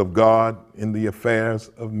timings of God in the affairs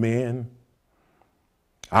of men.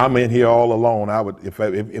 I'm in here all alone. I would, if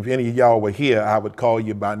any of y'all were here, I would call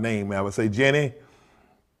you by name. I would say, Jenny,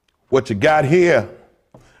 what you got here?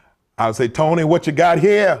 I would say, Tony, what you got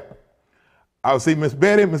here? I would say, Miss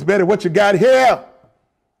Betty, what you got here?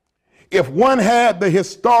 If one had the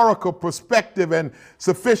historical perspective and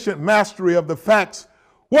sufficient mastery of the facts,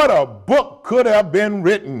 what a book could have been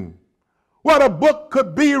written. What a book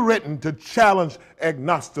could be written to challenge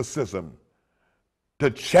agnosticism, to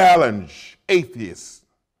challenge atheists.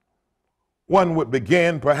 One would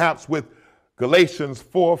begin perhaps with Galatians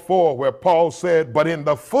 4:4, where Paul said, but in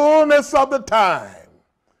the fullness of the time,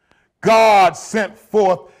 God sent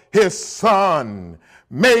forth his son,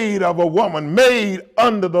 made of a woman, made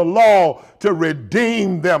under the law, to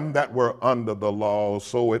redeem them that were under the law.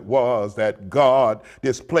 So it was that God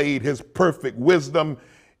displayed his perfect wisdom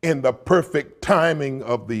in the perfect timing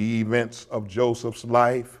of the events of Joseph's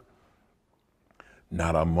life.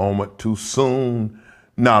 Not a moment too soon,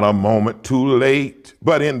 not a moment too late,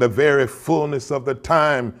 but in the very fullness of the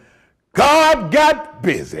time, God got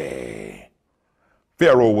busy.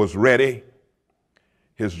 Pharaoh was ready.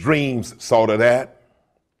 His dreams saw to that.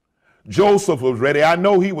 Joseph was ready. I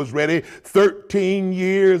know he was ready. 13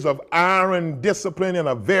 years of iron discipline in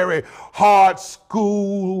a very hard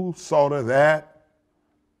school saw to that.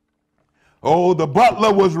 Oh, the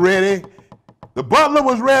butler was ready. The butler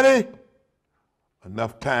was ready.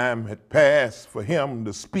 Enough time had passed for him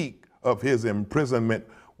to speak of his imprisonment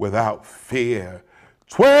without fear.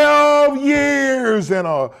 12 years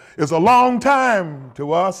is a long time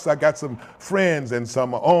to us. I got some friends and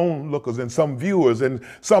some onlookers and some viewers and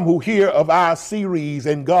some who hear of our series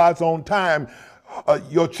in God's own time.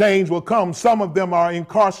 Your change will come. Some of them are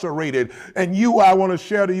incarcerated. And I want to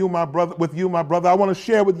share to you, my brother, I want to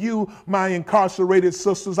share with you, my incarcerated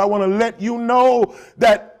sisters. I want to let you know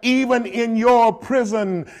that even in your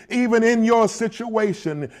prison, even in your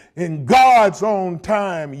situation, in God's own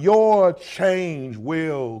time, your change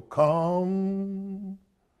will come.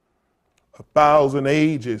 1,000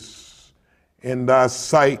 ages in thy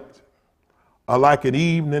sight are like an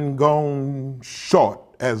evening gone short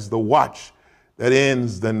as the watch that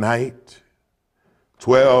ends the night.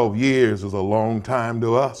 12 years is a long time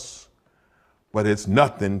to us, but it's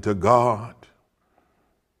nothing to God.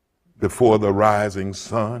 Before the rising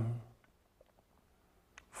sun,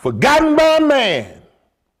 forgotten by man,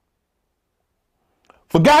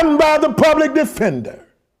 forgotten by the public defender,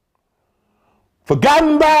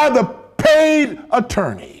 forgotten by the paid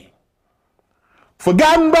attorney,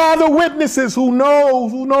 forgotten by the witnesses who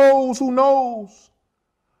knows,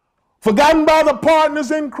 forgotten by the partners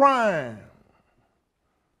in crime,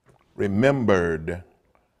 remembered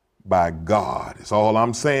by God. It's all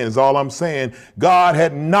I'm saying. God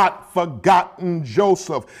had not forgotten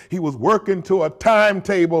Joseph. He was working to a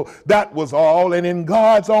timetable. That was all. And in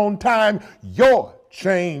God's own time, your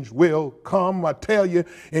change will come. I tell you,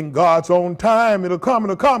 in God's own time, it'll come,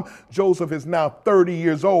 it'll come. Joseph is now 30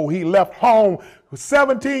 years old. He left home, a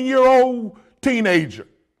 17-year-old teenager.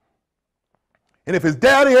 And if his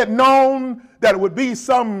daddy had known that it would be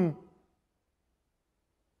some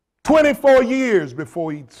 24 years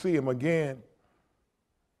before he'd see him again.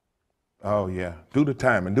 Oh yeah, do the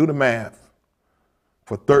time and do the math.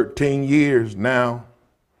 For 13 years now,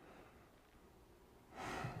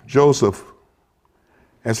 Joseph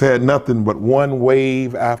has had nothing but one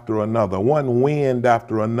wave after another, one wind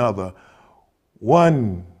after another,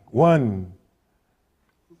 one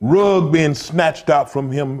rug being snatched out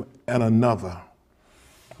from him and another.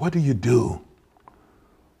 What do you do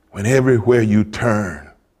when everywhere you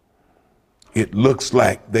turn, it looks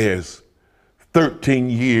like there's 13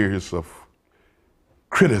 years of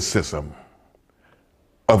criticism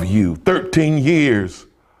of you, 13 years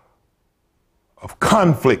of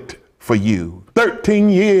conflict for you, 13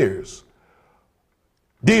 years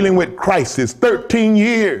dealing with crisis, 13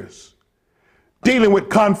 years dealing with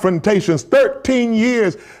confrontations, 13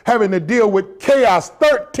 years having to deal with chaos,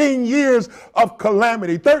 13 years of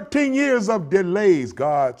calamity, 13 years of delays.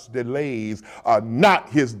 God's delays are not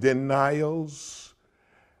his denials.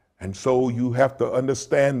 And so you have to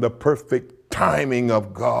understand the perfect timing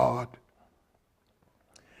of God,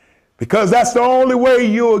 because that's the only way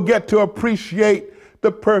you'll get to appreciate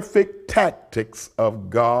the perfect tactics of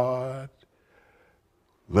God.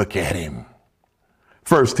 Look at him.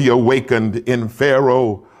 First, he awakened in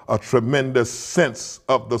Pharaoh a tremendous sense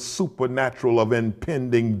of the supernatural, of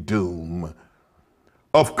impending doom,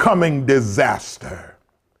 of coming disaster,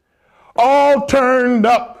 all turned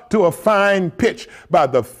up to a fine pitch by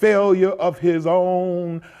the failure of his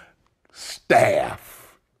own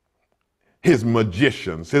staff, his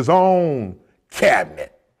magicians, his own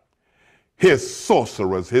cabinet, his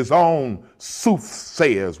sorcerers, his own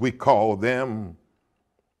soothsayers, we call them.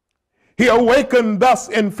 He awakened thus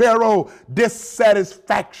in Pharaoh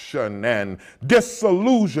dissatisfaction and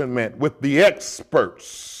disillusionment with the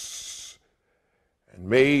experts, and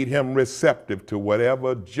made him receptive to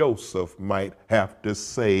whatever Joseph might have to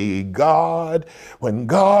say. God, when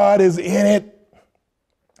God is in it,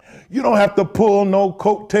 you don't have to pull no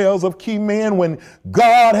coattails of key men. When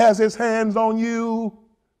God has his hands on you,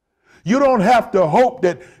 you don't have to hope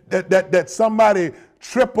that somebody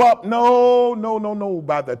trip up. No.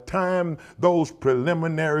 By the time those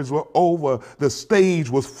preliminaries were over, the stage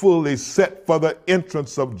was fully set for the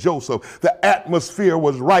entrance of Joseph. The atmosphere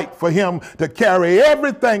was right for him to carry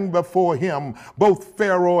everything before him, both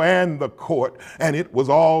Pharaoh and the court. And it was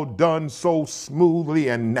all done so smoothly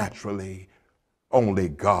and naturally. Only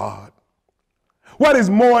God. What is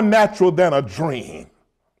more natural than a dream?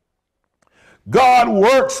 God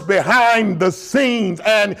works behind the scenes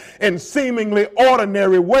and in seemingly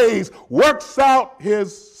ordinary ways works out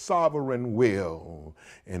his sovereign will.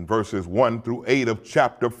 In verses 1 through 8 of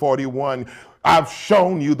chapter 41, I've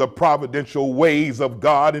shown you the providential ways of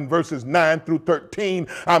God. In verses 9 through 13,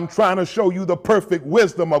 I'm trying to show you the perfect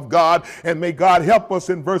wisdom of God. And may God help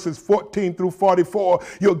us in verses 14 through 44.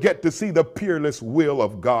 You'll get to see the peerless will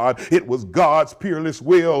of God. It was God's peerless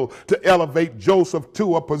will to elevate Joseph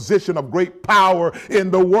to a position of great power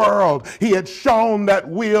in the world. He had shown that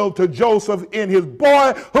will to Joseph in his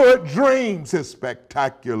boyhood dreams, his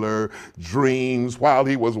spectacular dreams, while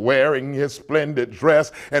he was wearing his splendid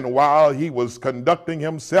dress and while he was conducting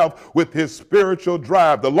himself with his spiritual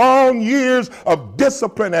drive. The long years of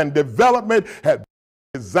discipline and development had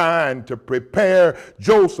been designed to prepare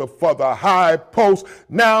Joseph for the high post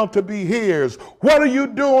now to be his. What are you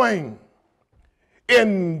doing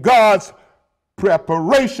in God's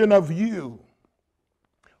preparation of you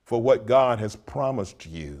for what God has promised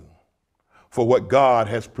you, for what God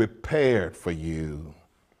has prepared for you?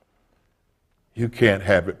 You can't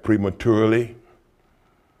have it prematurely.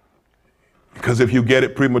 Because if you get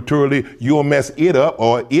it prematurely, you'll mess it up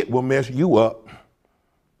or it will mess you up.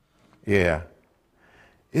 Yeah.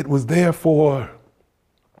 It was therefore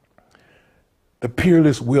the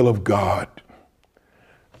peerless will of God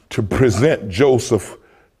to present Joseph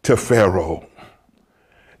to Pharaoh.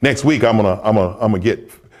 Next week, I'm gonna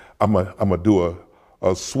do a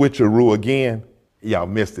switcheroo again. Y'all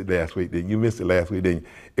missed it last week. You missed it last week, didn't you?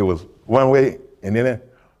 It was one way, and then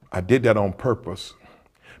I did that on purpose,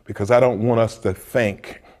 because I don't want us to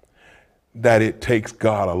think that it takes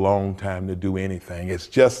God a long time to do anything. It's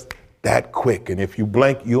just that quick. And if you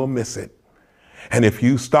blink, you'll miss it. And if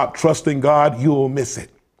you stop trusting God, you'll miss it.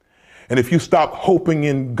 And if you stop hoping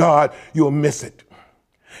in God, you'll miss it.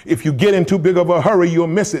 If you get in too big of a hurry, you'll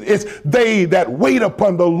miss it. It's they that wait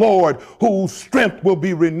upon the Lord whose strength will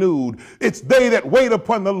be renewed. It's they that wait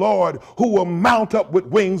upon the Lord who will mount up with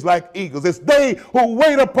wings like eagles. It's they who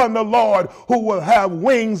wait upon the Lord who will have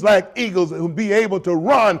wings like eagles and will be able to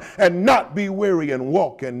run and not be weary and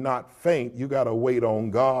walk and not faint. You got to wait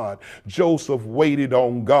on God. Joseph waited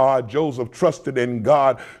on God. Joseph trusted in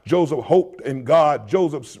God. Joseph hoped in God.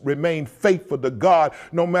 Joseph remained faithful to God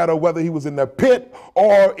no matter whether he was in the pit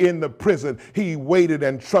or in the prison. He waited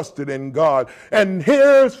and trusted in God. And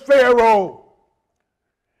here's Pharaoh.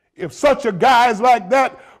 If such a guy's like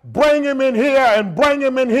that, bring him in here and bring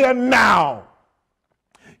him in here now.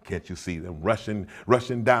 Can't you see them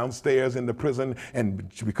rushing downstairs in the prison?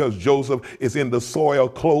 And because Joseph is in the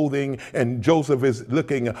soiled clothing and Joseph is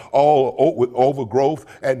looking all with overgrowth,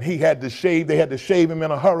 and they had to shave him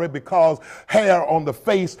in a hurry because hair on the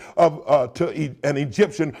face of to an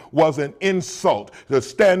Egyptian was an insult. To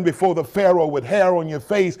stand before the Pharaoh with hair on your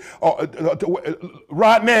face,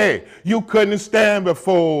 Rodney, you couldn't stand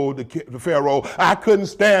before the Pharaoh. I couldn't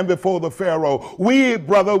stand before the Pharaoh. We,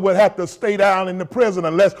 brother, would have to stay down in the prison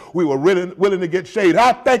unless we were really willing to get shaved.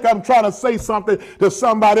 I think I'm trying to say something to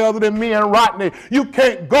somebody other than me and Rodney. You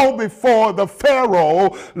can't go before the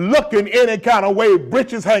Pharaoh looking any kind of way,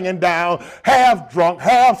 britches hanging down, half drunk,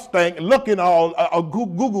 half stank, looking all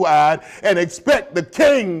goo-goo-eyed, and expect the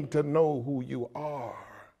king to know who you are.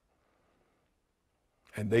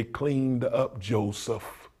 And they cleaned up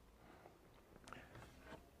Joseph.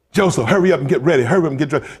 Joseph, hurry up and get ready. Hurry up and get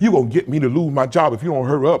dressed. You're going to get me to lose my job if you don't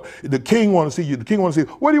hurry up. The king wants to see you. The king wants to see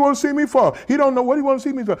you. What do you want to see me for? He don't know what he wants to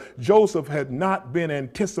see me for. Joseph had not been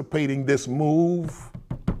anticipating this move,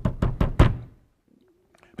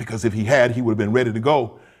 because if he had, he would have been ready to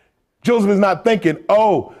go. Joseph is not thinking,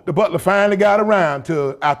 oh, the butler finally got around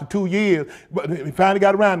to, after 2 years, but he finally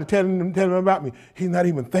got around to telling him about me. He's not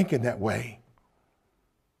even thinking that way.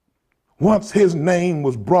 Once his name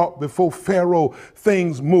was brought before Pharaoh,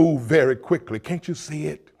 things moved very quickly. Can't you see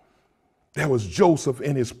it? There was Joseph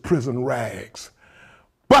in his prison rags,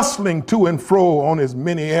 bustling to and fro on his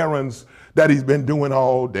many errands that he's been doing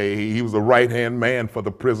all day. He was a right-hand man for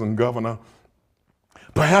the prison governor.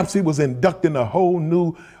 Perhaps he was inducting a whole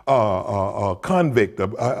new convict.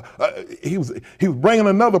 He was bringing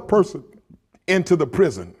another person into the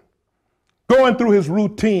prison, going through his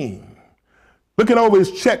routine, looking over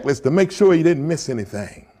his checklist to make sure he didn't miss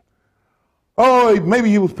anything. Oh, maybe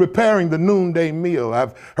he was preparing the noonday meal.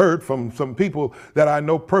 I've heard from some people that I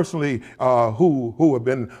know personally who have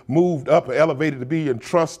been moved up or elevated to be in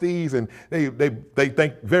trustees, and they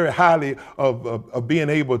think very highly of being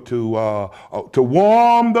able to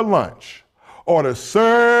warm the lunch or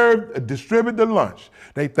to distribute the lunch.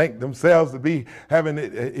 They think themselves to be having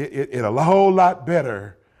it a whole lot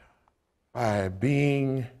better by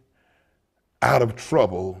being out of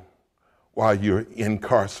trouble while you're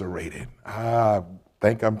incarcerated. I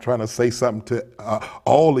think I'm trying to say something to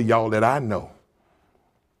all of y'all that I know.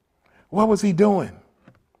 What was he doing?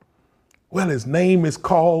 Well, his name is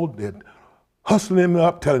called. They're hustling him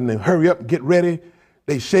up, telling him, hurry up, get ready.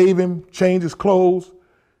 They shave him, change his clothes.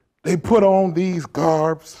 They put on these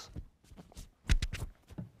garbs.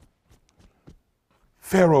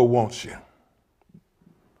 Pharaoh wants you.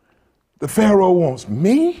 The Pharaoh wants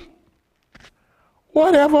me?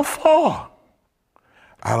 Whatever for?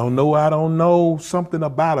 I don't know. Something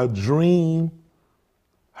about a dream.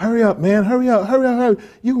 Hurry up, man. Hurry up.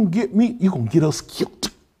 You can get me. You can get us killed.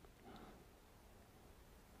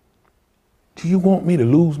 Do you want me to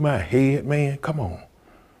lose my head, man? Come on.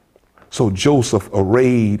 So Joseph,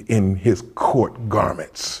 arrayed in his court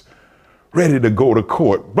garments, ready to go to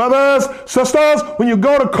court. Brothers, sisters, when you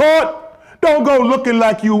go to court, don't go looking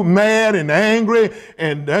like you mad and angry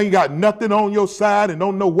and ain't got nothing on your side and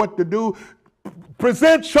don't know what to do.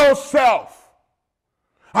 Present yourself.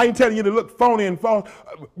 I ain't telling you to look phony and false.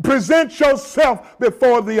 Present yourself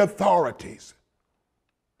before the authorities.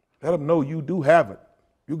 Let them know you do have it.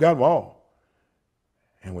 You got them all.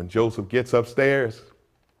 And when Joseph gets upstairs,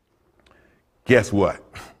 guess what?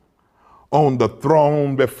 On the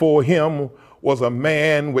throne before him was a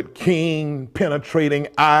man with keen, penetrating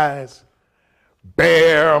eyes,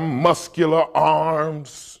 bare, muscular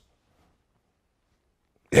arms.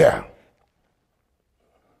 Yeah.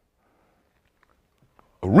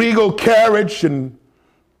 A regal carriage and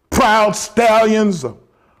proud stallions.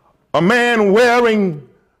 A man wearing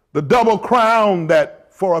the double crown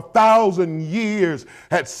that for 1,000 years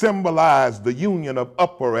had symbolized the union of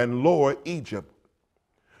Upper and Lower Egypt.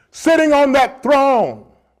 Sitting on that throne,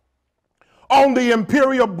 on the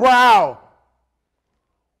imperial brow,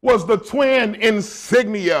 was the twin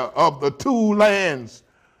insignia of the two lands,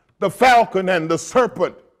 the falcon and the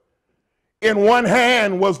serpent. In one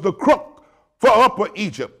hand was the crook for Upper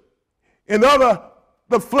Egypt. In the other,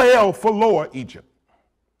 the flail for Lower Egypt.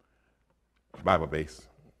 Bible base.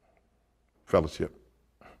 Fellowship.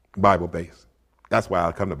 Bible base. That's why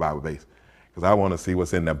I come to Bible base. Because I want to see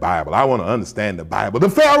what's in the Bible. I want to understand the Bible. The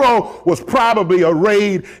Pharaoh was probably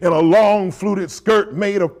arrayed in a long fluted skirt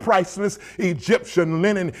made of priceless Egyptian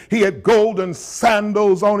linen. He had golden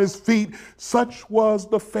sandals on his feet. Such was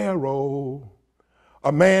the Pharaoh,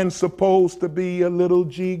 a man supposed to be a little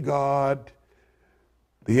G God,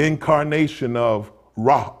 the incarnation of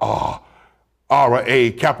Ra,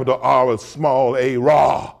 R-A, capital R, small a,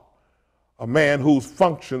 Ra, a man whose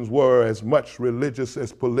functions were as much religious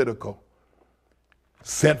as political.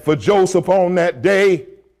 Sent for Joseph on that day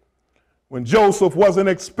when Joseph wasn't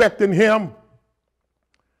expecting him.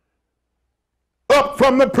 Up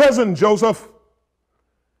from the prison, Joseph,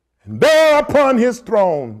 and there upon his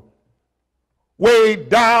throne, weighed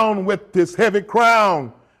down with this heavy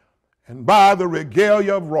crown, and by the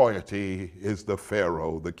regalia of royalty is the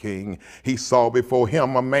Pharaoh, the king. He saw before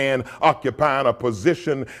him a man occupying a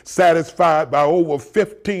position satisfied by over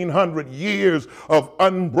 1,500 years of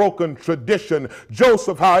unbroken tradition.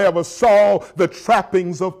 Joseph, however, saw the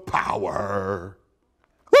trappings of power.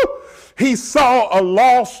 Woo! He saw a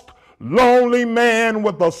lost, lonely man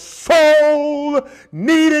with a soul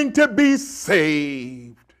needing to be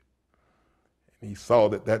saved. He saw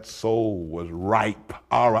that that soul was ripe,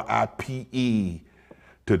 R-I-P-E,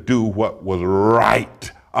 to do what was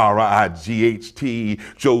right, R-I-G-H-T.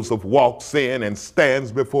 Joseph walks in and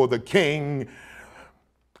stands before the king,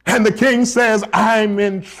 and the king says, I'm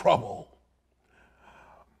in trouble.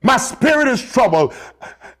 My spirit is troubled,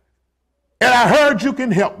 and I heard you can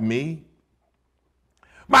help me.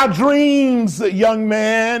 My dreams, young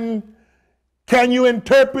man, can you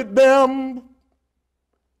interpret them?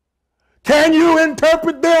 Can you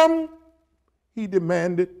interpret them? He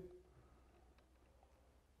demanded.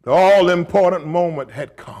 The all-important moment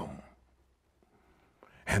had come.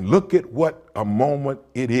 And look at what a moment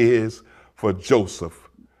it is for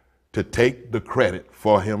Joseph to take the credit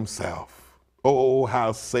for himself. Oh,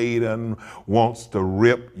 how Satan wants to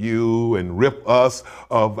rip you and rip us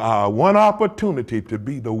of our one opportunity to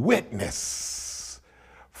be the witness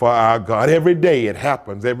for our God. Every day it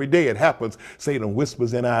happens. Every day it happens. Satan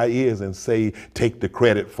whispers in our ears and say, take the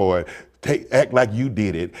credit for it. Act like you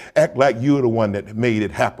did it. Act like you're the one that made it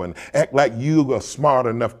happen. Act like you are smart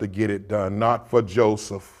enough to get it done. Not for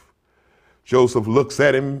Joseph. Joseph looks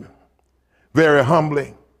at him very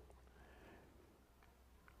humbly.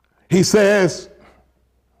 He says,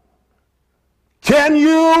 can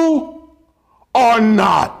you or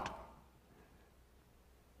not?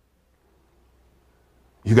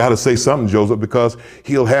 You got to say something, Joseph, because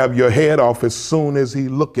he'll have your head off as soon as he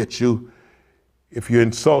look at you if you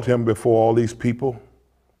insult him before all these people.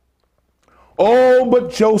 Oh,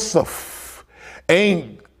 but Joseph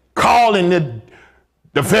ain't calling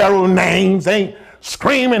the Pharaoh names, ain't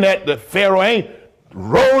screaming at the Pharaoh, ain't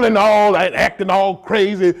rolling all, acting all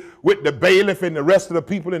crazy with the bailiff and the rest of the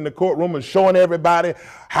people in the courtroom and showing everybody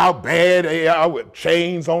how bad they are with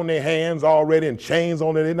chains on their hands already and chains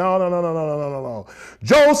on their... No.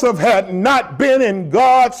 Joseph had not been in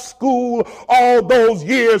God's school all those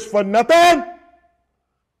years for nothing.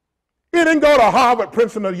 He didn't go to Harvard,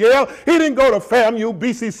 Princeton, or Yale. He didn't go to FAMU,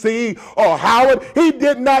 BCC, or Howard. He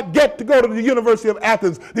did not get to go to the University of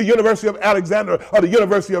Athens, the University of Alexandria, or the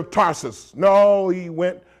University of Tarsus. No, he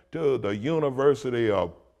went to the University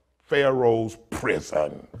of Pharaoh's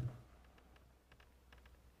prison.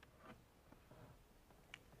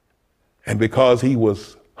 And because he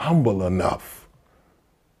was humble enough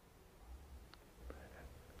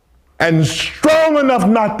and strong enough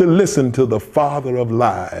not to listen to the father of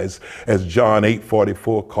lies, as John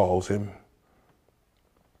 8:44 calls him,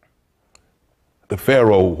 the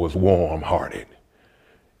Pharaoh was warm-hearted.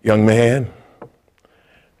 Young man,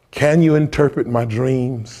 can you interpret my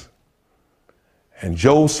dreams? And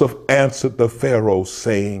Joseph answered the Pharaoh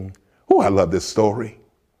saying, oh, I love this story.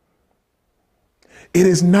 It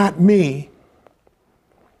is not me.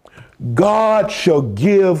 God shall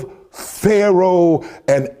give Pharaoh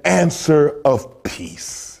an answer of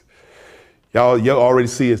peace. Y'all already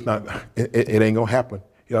see it ain't gonna happen.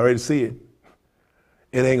 You already see it.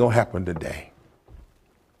 It ain't gonna happen today.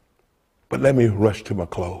 But let me rush to my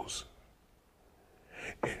close.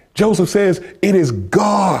 Joseph says, it is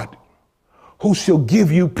God who shall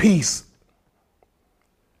give you peace.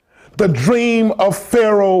 The dream of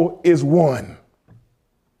Pharaoh is one.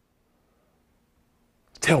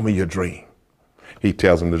 Tell me your dream. He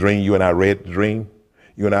tells him the dream. You and I read the dream.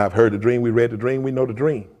 You and I have heard the dream. We read the dream. We know the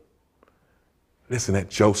dream. Listen at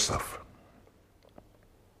Joseph.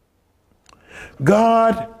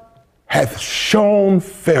 God hath shown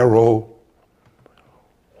Pharaoh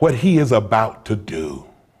what he is about to do.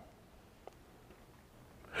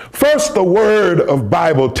 First, the word of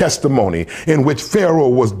Bible testimony in which Pharaoh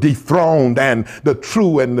was dethroned and the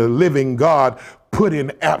true and the living God put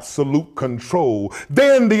in absolute control.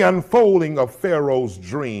 Then the unfolding of Pharaoh's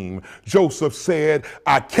dream. Joseph said,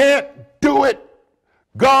 I can't do it.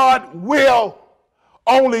 God will.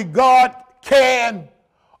 Only God can.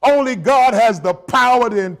 Only God has the power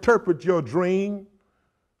to interpret your dream.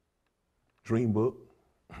 Dream book.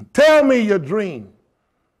 Tell me your dream.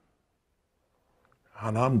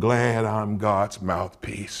 And I'm glad I'm God's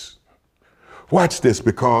mouthpiece. Watch this,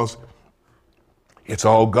 because it's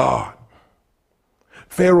all God.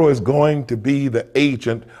 Pharaoh is going to be the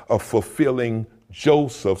agent of fulfilling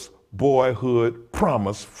Joseph's boyhood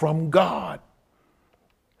promise from God.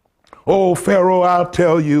 Oh, Pharaoh, I'll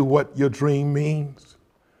tell you what your dream means.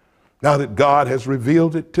 Now that God has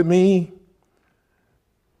revealed it to me,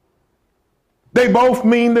 they both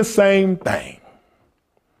mean the same thing.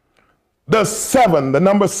 The seven, the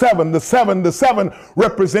number seven, the seven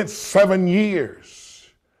represents 7 years.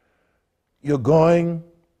 You're going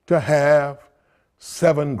to have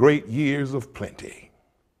 7 great years of plenty.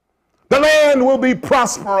 The land will be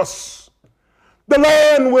prosperous. The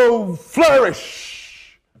land will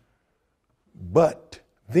flourish. But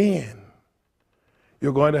then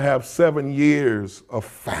you're going to have 7 years of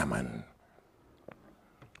famine,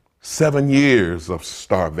 7 years of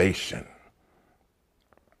starvation.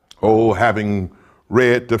 Oh, having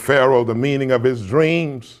read to Pharaoh the meaning of his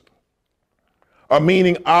dreams, a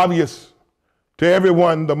meaning obvious to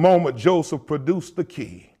everyone the moment Joseph produced the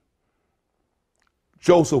key.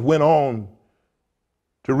 Joseph went on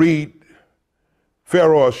to read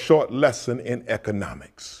Pharaoh a short lesson in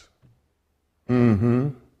economics.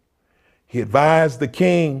 He advised the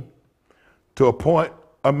king to appoint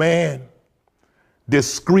a man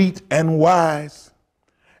discreet and wise,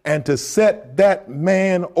 and to set that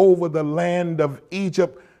man over the land of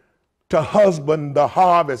Egypt to husband the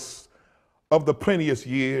harvest of the plenteous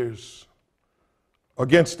years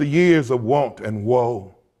against the years of want and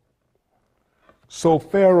woe. So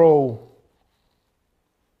Pharaoh,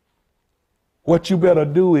 what you better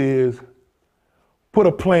do is put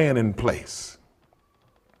a plan in place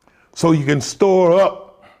so you can store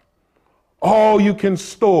up all you can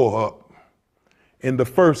store up in the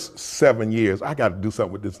first 7 years. I got to do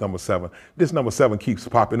something with this number 7. This number 7 keeps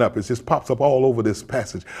popping up. It just pops up all over this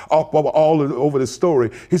passage, all over this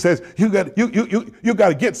story. He says, you got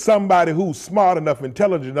to get somebody who's smart enough,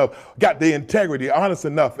 intelligent enough, got the integrity, honest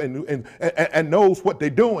enough, and knows what they're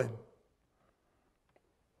doing.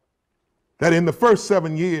 That in the first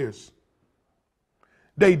 7 years,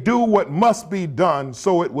 they do what must be done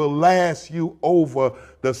so it will last you over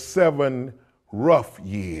the 7 rough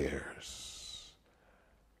years.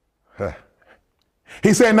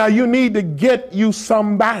 He said, now you need to get you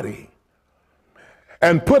somebody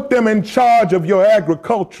and put them in charge of your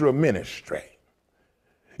agricultural ministry.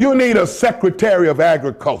 You need a secretary of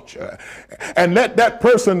agriculture, and let that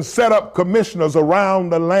person set up commissioners around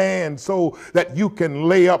the land so that you can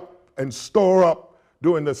lay up and store up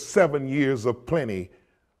during the 7 years of plenty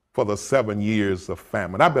for the 7 years of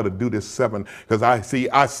famine. I better do this 7 because I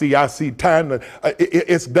see time.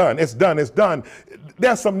 It's done.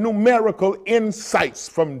 There's some numerical insights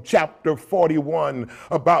from chapter 41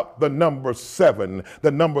 about the number 7.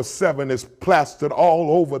 The number 7 is plastered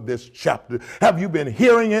all over this chapter. Have you been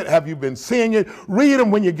hearing it? Have you been seeing it? Read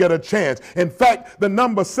them when you get a chance. In fact, the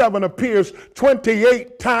number 7 appears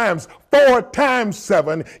 28 times. 4 times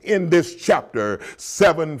 7 in this chapter.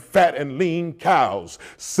 7 fat and lean cows,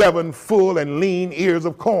 7 full and lean ears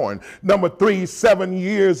of corn. Number 3, 7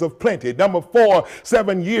 years of plenty. Number 4,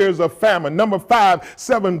 7 years of famine. Number 5,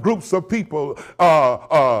 7 groups of people.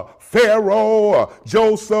 Pharaoh,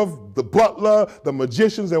 Joseph, the butler, the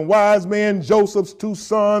magicians and wise men, Joseph's 2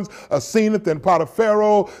 sons, Asenath and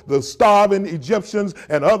Potipharah, the starving Egyptians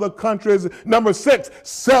and other countries. Number 6,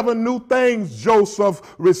 7 new things Joseph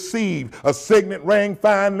received. A signet ring,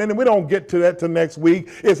 fine linen. We don't get to that till next week.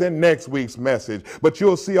 It's in next week's message. But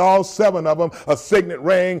you'll see all 7 of them. A signet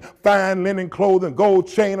ring, fine linen clothing, gold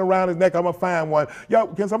chain around his neck. I'm going to find one. Yo,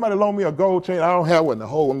 can somebody loan me a gold chain? I don't have one to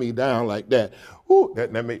hold me down like that. Ooh,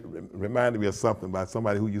 that reminded me of something about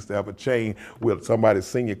somebody who used to have a chain with somebody's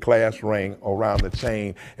senior class ring around the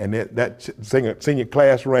chain, and that senior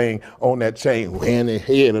class ring on that chain, weighing their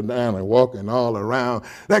head down and walking all around.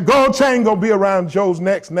 That gold chain gonna be around Joe's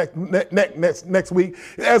next week.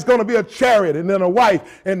 There's gonna be a chariot, and then a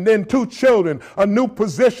wife, and then 2 children, a new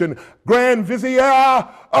position, Grand Vizier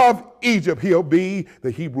of Egypt he'll be. The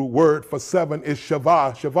Hebrew word for 7 is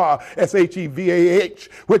Shavah, S-H-E-V-A-H,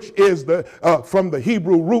 which is from the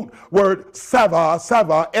Hebrew root word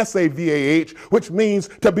Savah, S-A-V-A-H, which means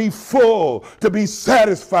to be full, to be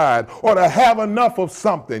satisfied, or to have enough of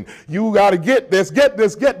something. You got to get this.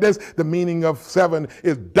 The meaning of 7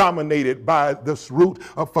 is dominated by this root.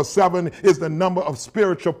 For 7 is the number of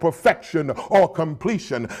spiritual perfection or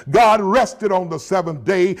completion. God rested on the 7th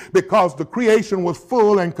day because the creation was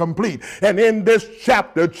full and complete. And in this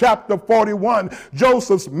chapter 41,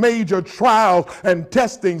 Joseph's major trials and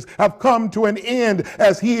testings have come to an end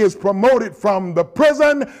as he is promoted from the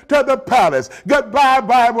prison to the palace. Goodbye,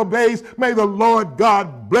 Bible Base. May the Lord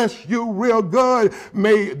God bless you real good.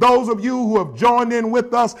 May those of you who have joined in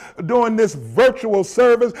with us during this virtual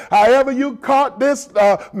service, however you caught this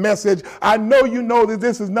message, I know you know that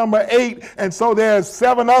this is number 8, and so there's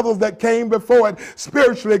 7 others that came before it.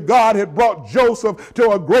 Spiritually, God had brought Joseph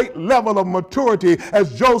to a great level of maturity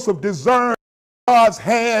as Joseph discerned God's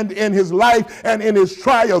hand in his life and in his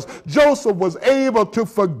trials. Joseph was able to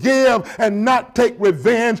forgive and not take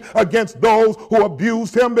revenge against those who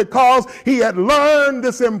abused him because he had learned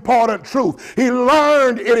this important truth. He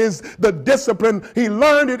learned it is the discipline. He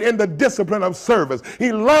learned it in the discipline of service.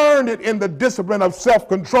 He learned it in the discipline of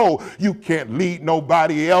self-control. You can't lead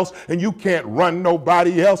nobody else and you can't run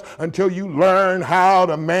nobody else until you learn how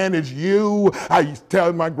to manage you. I used to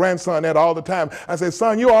tell my grandson that all the time. I say,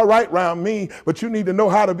 son, you're all right around me, but you need to know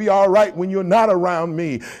how to be all right when you're not around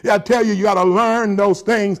me. I tell you, you got to learn those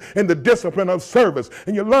things in the discipline of service,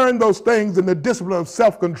 and you learn those things in the discipline of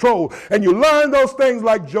self-control, and you learn those things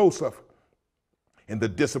like Joseph in the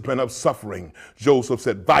discipline of suffering. Joseph's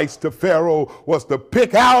advice to Pharaoh was to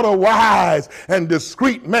pick out a wise and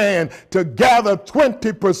discreet man to gather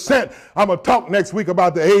 20%. I'm going to talk next week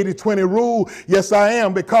about the 80-20 rule. Yes, I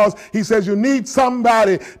am, because he says you need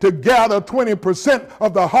somebody to gather 20%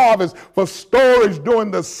 of the harvest for storage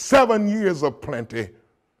during the 7 years of plenty.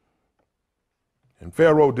 And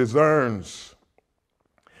Pharaoh discerns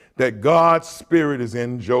that God's spirit is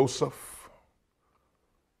in Joseph.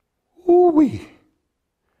 Ooh-wee.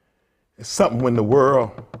 It's something when the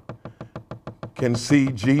world can see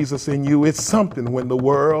Jesus in you. It's something when the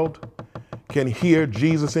world can hear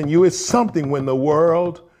Jesus in you. It's something when the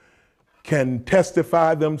world can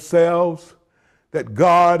testify themselves that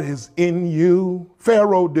God is in you.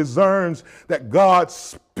 Pharaoh discerns that God's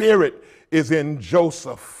spirit is in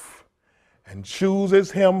Joseph and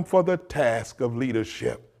chooses him for the task of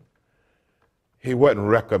leadership. He wasn't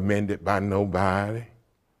recommended by nobody.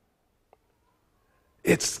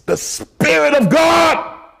 It's the Spirit of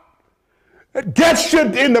God that gets you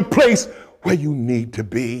in the place where you need to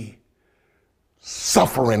be.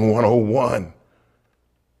 Suffering 101.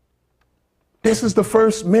 This is the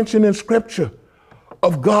first mention in Scripture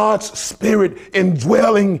of God's Spirit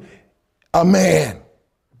indwelling a man.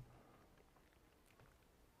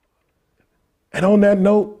 And on that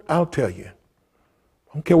note, I'll tell you,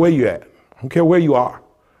 I don't care where you're at. I don't care where you are.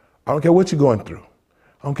 I don't care what you're going through.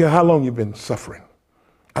 I don't care how long you've been suffering.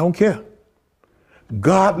 I don't care.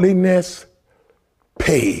 Godliness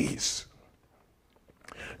pays.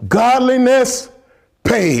 Godliness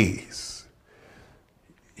pays.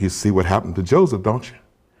 You see what happened to Joseph, don't you?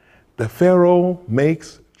 The Pharaoh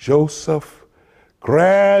makes Joseph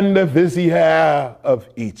Grand Vizier of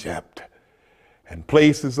Egypt and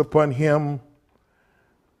places upon him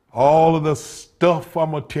all of the stuff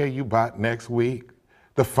I'm going to tell you about next week.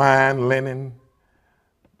 The fine linen,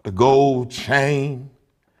 the gold chain.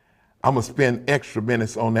 I'm going to spend extra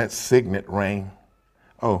minutes on that signet ring.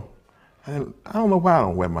 Oh, I don't know why I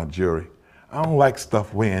don't wear my jewelry. I don't like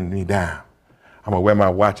stuff weighing me down. I'm going to wear my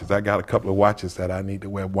watches. I got a couple of watches that I need to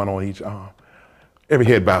wear, one on each arm. Every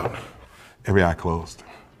head bowed, every eye closed.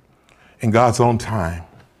 In God's own time,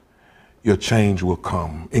 your change will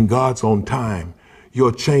come. In God's own time,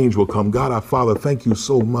 your change will come. God, our Father, thank you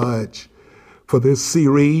so much for this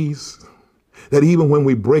series, that even when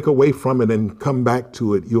we break away from it and come back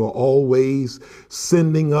to it, you're always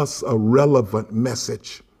sending us a relevant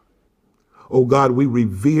message. Oh God, we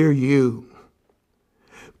revere you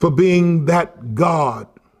for being that God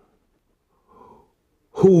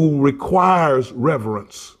who requires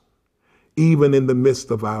reverence even in the midst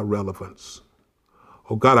of our relevance.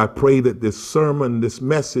 Oh God, I pray that this sermon, this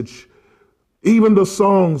message Even the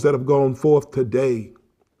songs that have gone forth today,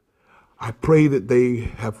 I pray that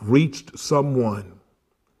they have reached someone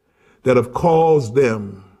that have caused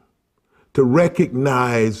them to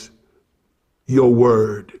recognize your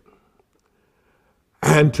word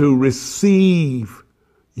and to receive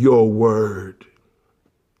your word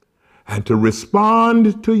and to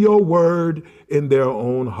respond to your word in their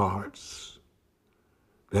own hearts,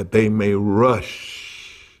 that they may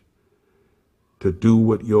rush to do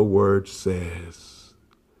what your word says.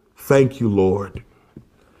 Thank you, Lord,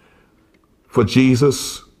 for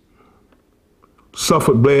Jesus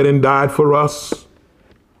suffered, bled, and died for us,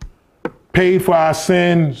 paid for our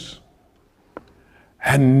sins,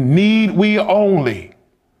 and need we only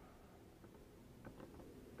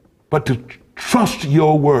but to trust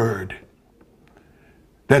your word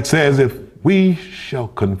that says, if we shall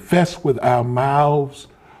confess with our mouths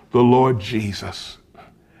the Lord Jesus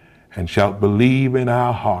and shall believe in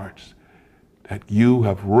our hearts that you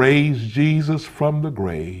have raised Jesus from the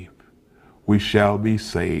grave, we shall be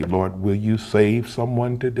saved. Lord, will you save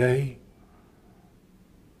someone today?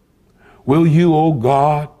 Will you, oh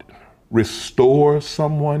God, restore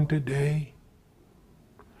someone today?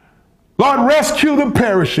 Lord, rescue the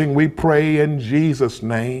perishing, we pray in Jesus'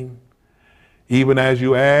 name. Even as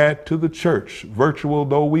you add to the church, virtual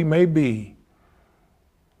though we may be,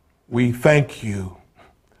 we thank you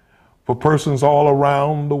for persons all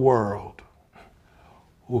around the world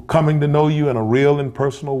who are coming to know you in a real and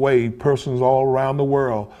personal way, persons all around the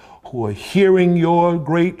world who are hearing your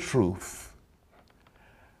great truth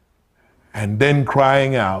and then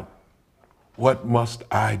crying out, what must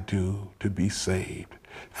I do to be saved?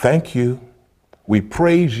 Thank you. We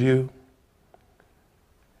praise you.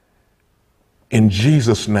 In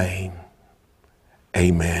Jesus' name,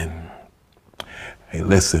 amen. Hey,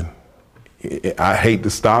 listen, I hate to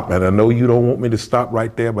stop, and I know you don't want me to stop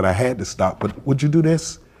right there, but I had to stop. But would you do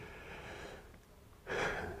this?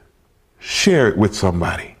 Share it with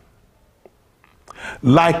somebody.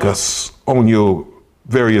 Like us on your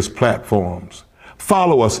various platforms.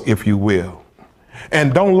 Follow us if you will.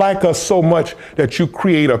 And don't like us so much that you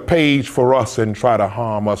create a page for us and try to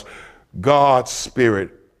harm us. God's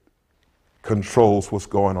Spirit controls what's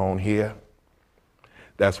going on here.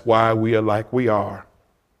 That's why we are like we are.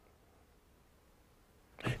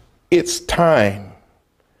 It's time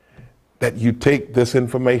that you take this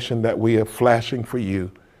information that we are flashing for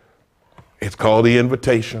you. It's called the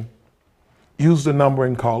invitation. Use the number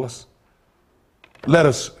and call us. Let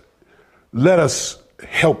us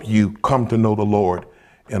help you come to know the Lord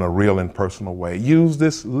in a real and personal way. Use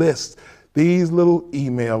this list, these little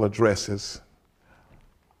email addresses.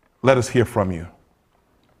 Let us hear from you.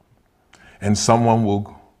 And someone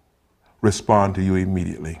will respond to you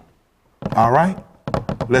immediately. All right?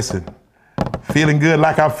 Listen, feeling good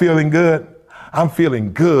like I'm feeling good? I'm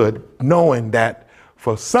feeling good knowing that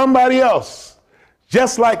for somebody else,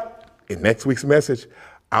 just like in next week's message,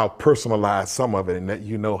 I'll personalize some of it and let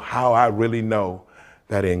you know how I really know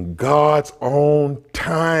that in God's own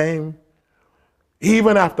time,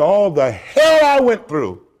 even after all the hell I went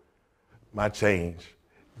through, my change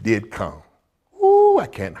did come. Ooh, I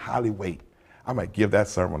can't hardly wait. I might give that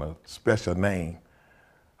sermon a special name.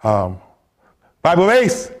 Bible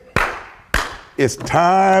Base, it's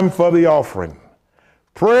time for the offering.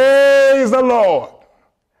 Praise the Lord.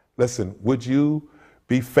 Listen, would you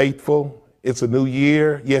be faithful? It's a new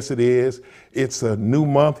year. Yes, it is. It's a new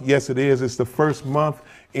month. Yes, it is. It's the first month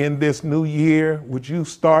in this new year. Would you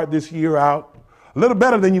start this year out a little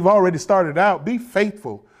better than you've already started out? Be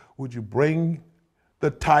faithful. Would you bring the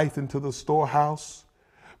tithe into the storehouse?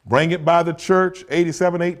 Bring it by the church,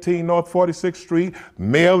 8718 North 46th Street.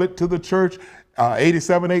 Mail it to the church,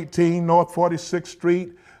 8718 North 46th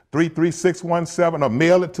Street, 33617, or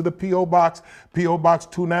mail it to the P.O. Box, P.O. Box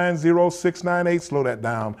 290698. Slow that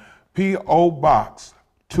down. P.O. Box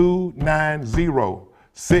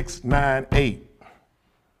 290698.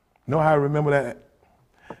 Know how I remember that?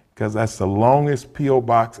 Because that's the longest P.O.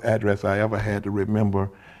 Box address I ever had to remember.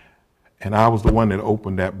 And I was the one that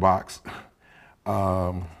opened that box.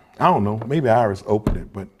 I don't know, maybe Iris opened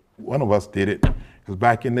it, but one of us did it. Because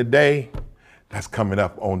back in the day, that's coming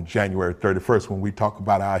up on January 31st when we talk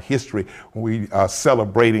about our history, when we are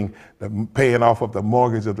celebrating the paying off of the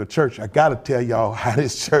mortgage of the church. I got to tell y'all how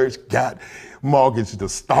this church got mortgage to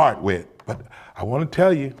start with. But I want to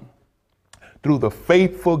tell you, through the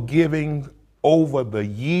faithful giving over the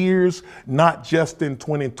years, not just in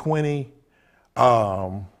 2020,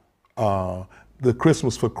 the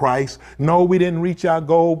Christmas for Christ. No, we didn't reach our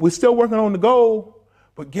goal. We're still working on the goal.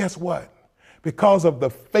 But guess what? Because of the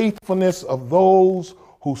faithfulness of those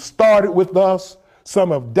who started with us,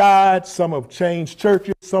 Some have died. Some have changed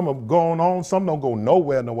churches. Some have gone on. Some don't go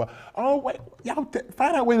nowhere. Oh, wait, y'all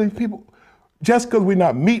find out where these people, just because we're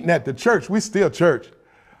not meeting at the church, we still church.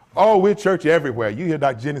 Oh, we're church everywhere. You hear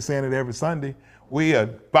Dr. Jenny saying it every Sunday. We are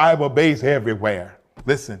Bible-based everywhere.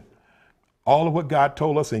 Listen, all of what God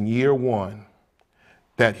told us in year one,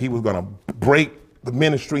 that he was going to break the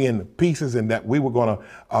ministry into pieces and that we were going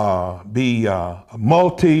to be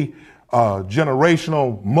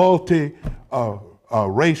multi-generational,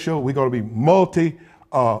 multi-racial. We're going to be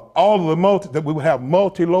that we would have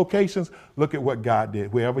multi-locations. Look at what God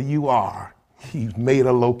did. Wherever you are, he's made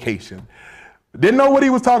a location. Didn't know what he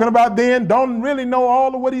was talking about then. Don't really know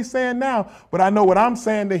all of what he's saying now. But I know what I'm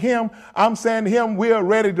saying to him. I'm saying to him, we are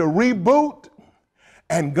ready to reboot.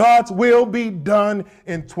 And God's will be done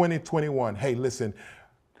in 2021. Hey, listen,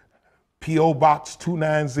 P.O. Box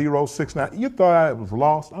 29069. You thought I was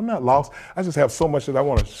lost? I'm not lost. I just have so much that I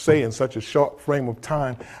want to say in such a short frame of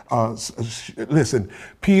time. Listen,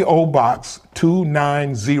 P.O. Box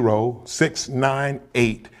 29069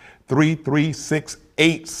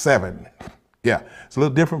 33687. Yeah, it's a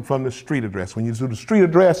little different from the street address. When you do the street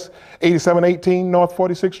address, 8718 North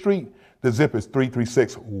 46th Street, the zip is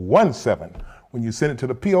 33617. When you send it to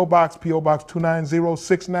the P.O. Box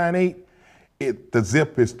 29069, the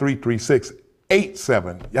zip is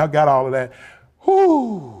 33687. Y'all got all of that?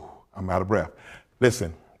 Whoo, I'm out of breath.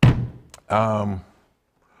 Listen,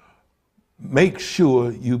 make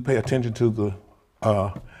sure you pay attention to the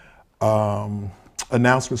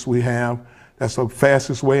announcements we have. That's the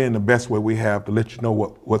fastest way and the best way we have to let you know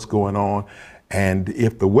what's going on. And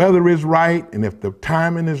if the weather is right, and if the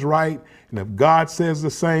timing is right, and if God says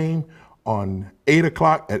the same, on 8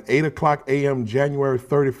 o'clock a.m. January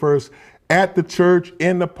 31st at the church,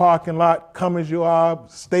 in the parking lot, come as you are,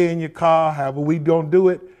 stay in your car, however we don't do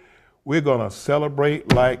it, we're going to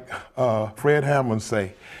celebrate like Fred Hammond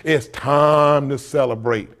say. It's time to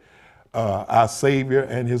celebrate our Savior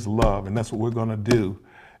and his love, and that's what we're going to do.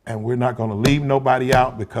 And we're not going to leave nobody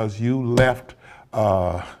out because you left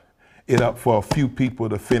it up for a few people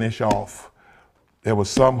to finish off. There were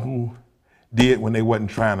some who did when they wasn't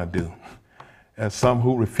trying to do. There's some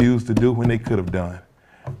who refused to do when they could have done.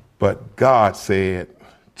 But God said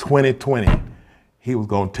 2020, he was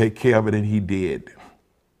going to take care of it, and he did.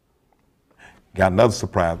 Got another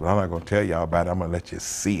surprise, but I'm not going to tell y'all about it. I'm going to let you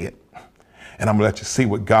see it. And I'm going to let you see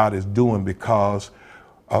what God is doing because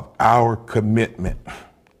of our commitment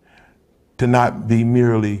to not be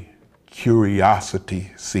merely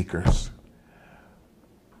curiosity seekers,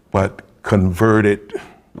 but converted,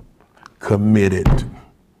 committed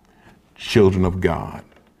children of God.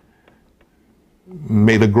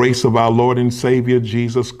 May the grace of our Lord and Savior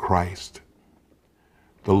Jesus Christ,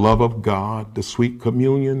 the love of God, the sweet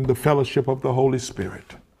communion, the fellowship of the Holy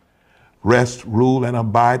Spirit, rest, rule, and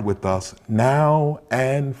abide with us now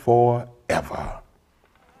and forever.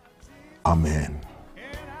 Amen.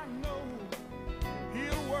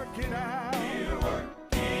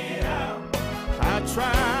 I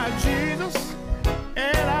tried Jesus,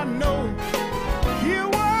 and I know he'll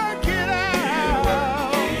work it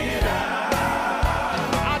out.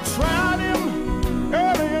 I tried him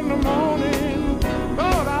early in the morning,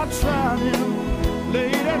 Lord, I tried him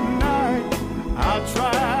late at night. I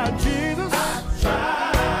tried Jesus,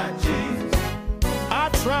 I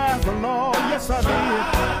tried the Lord, yes I did.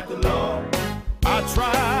 I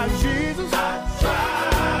tried Jesus,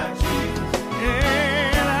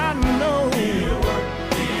 and I know he'll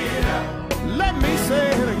work it out. Let me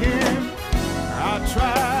say it again. I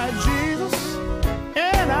tried Jesus,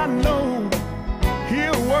 and I know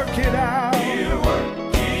he'll work it out. He'll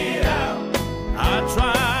work it out. I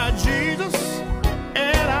tried Jesus,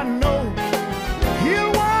 and I know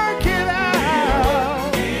he'll work it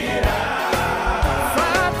out.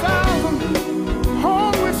 5,000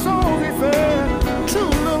 hungry souls he fed, 2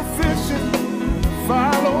 little fishes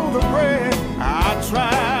follow the bread. I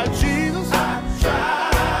tried Jesus, I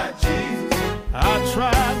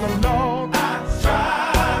tried the Lord,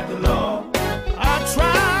 I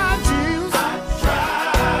tried Jesus,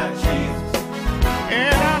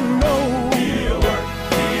 and I know he'll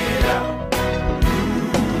work it out.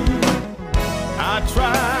 I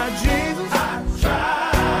tried Jesus,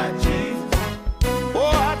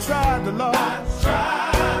 oh, I tried the Lord,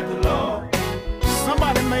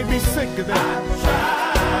 Somebody may be sick today. I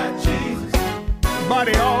tried Jesus.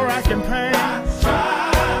 Body all racking pain. I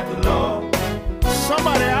tried the Lord.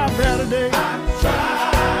 Somebody out there today. I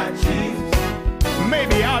tried Jesus.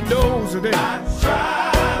 Maybe outdoors today. I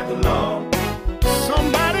tried the Lord.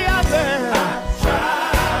 Somebody out there. I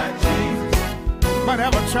tried Jesus. Might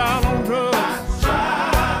have a child on drugs. I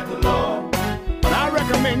tried the Lord. But I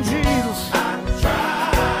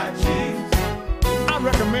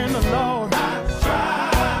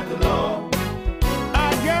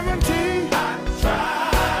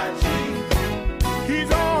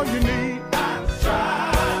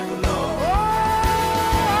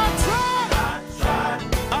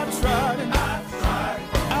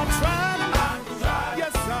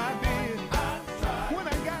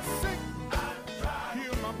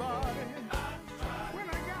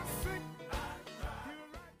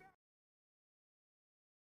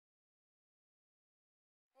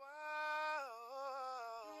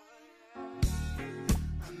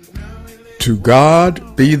To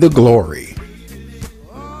God be the glory.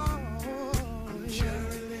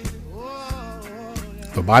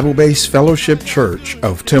 The Bible-based Fellowship Church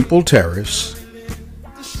of Temple Terrace,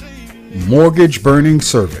 Mortgage Burning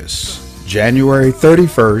Service, January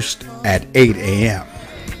 31st at 8 a.m.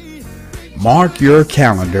 Mark your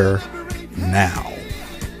calendar now.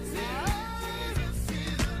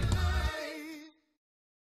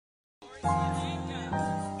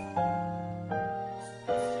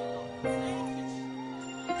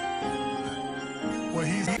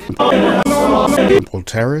 Temple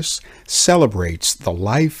Terrace celebrates the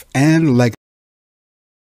life and legacy